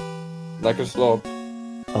 Lekker slaap.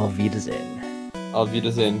 Auf Wiedersehen. Auf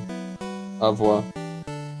Wiedersehen. Au revoir.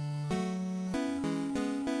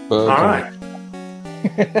 All right.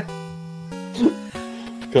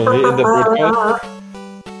 Can we end the broadcast?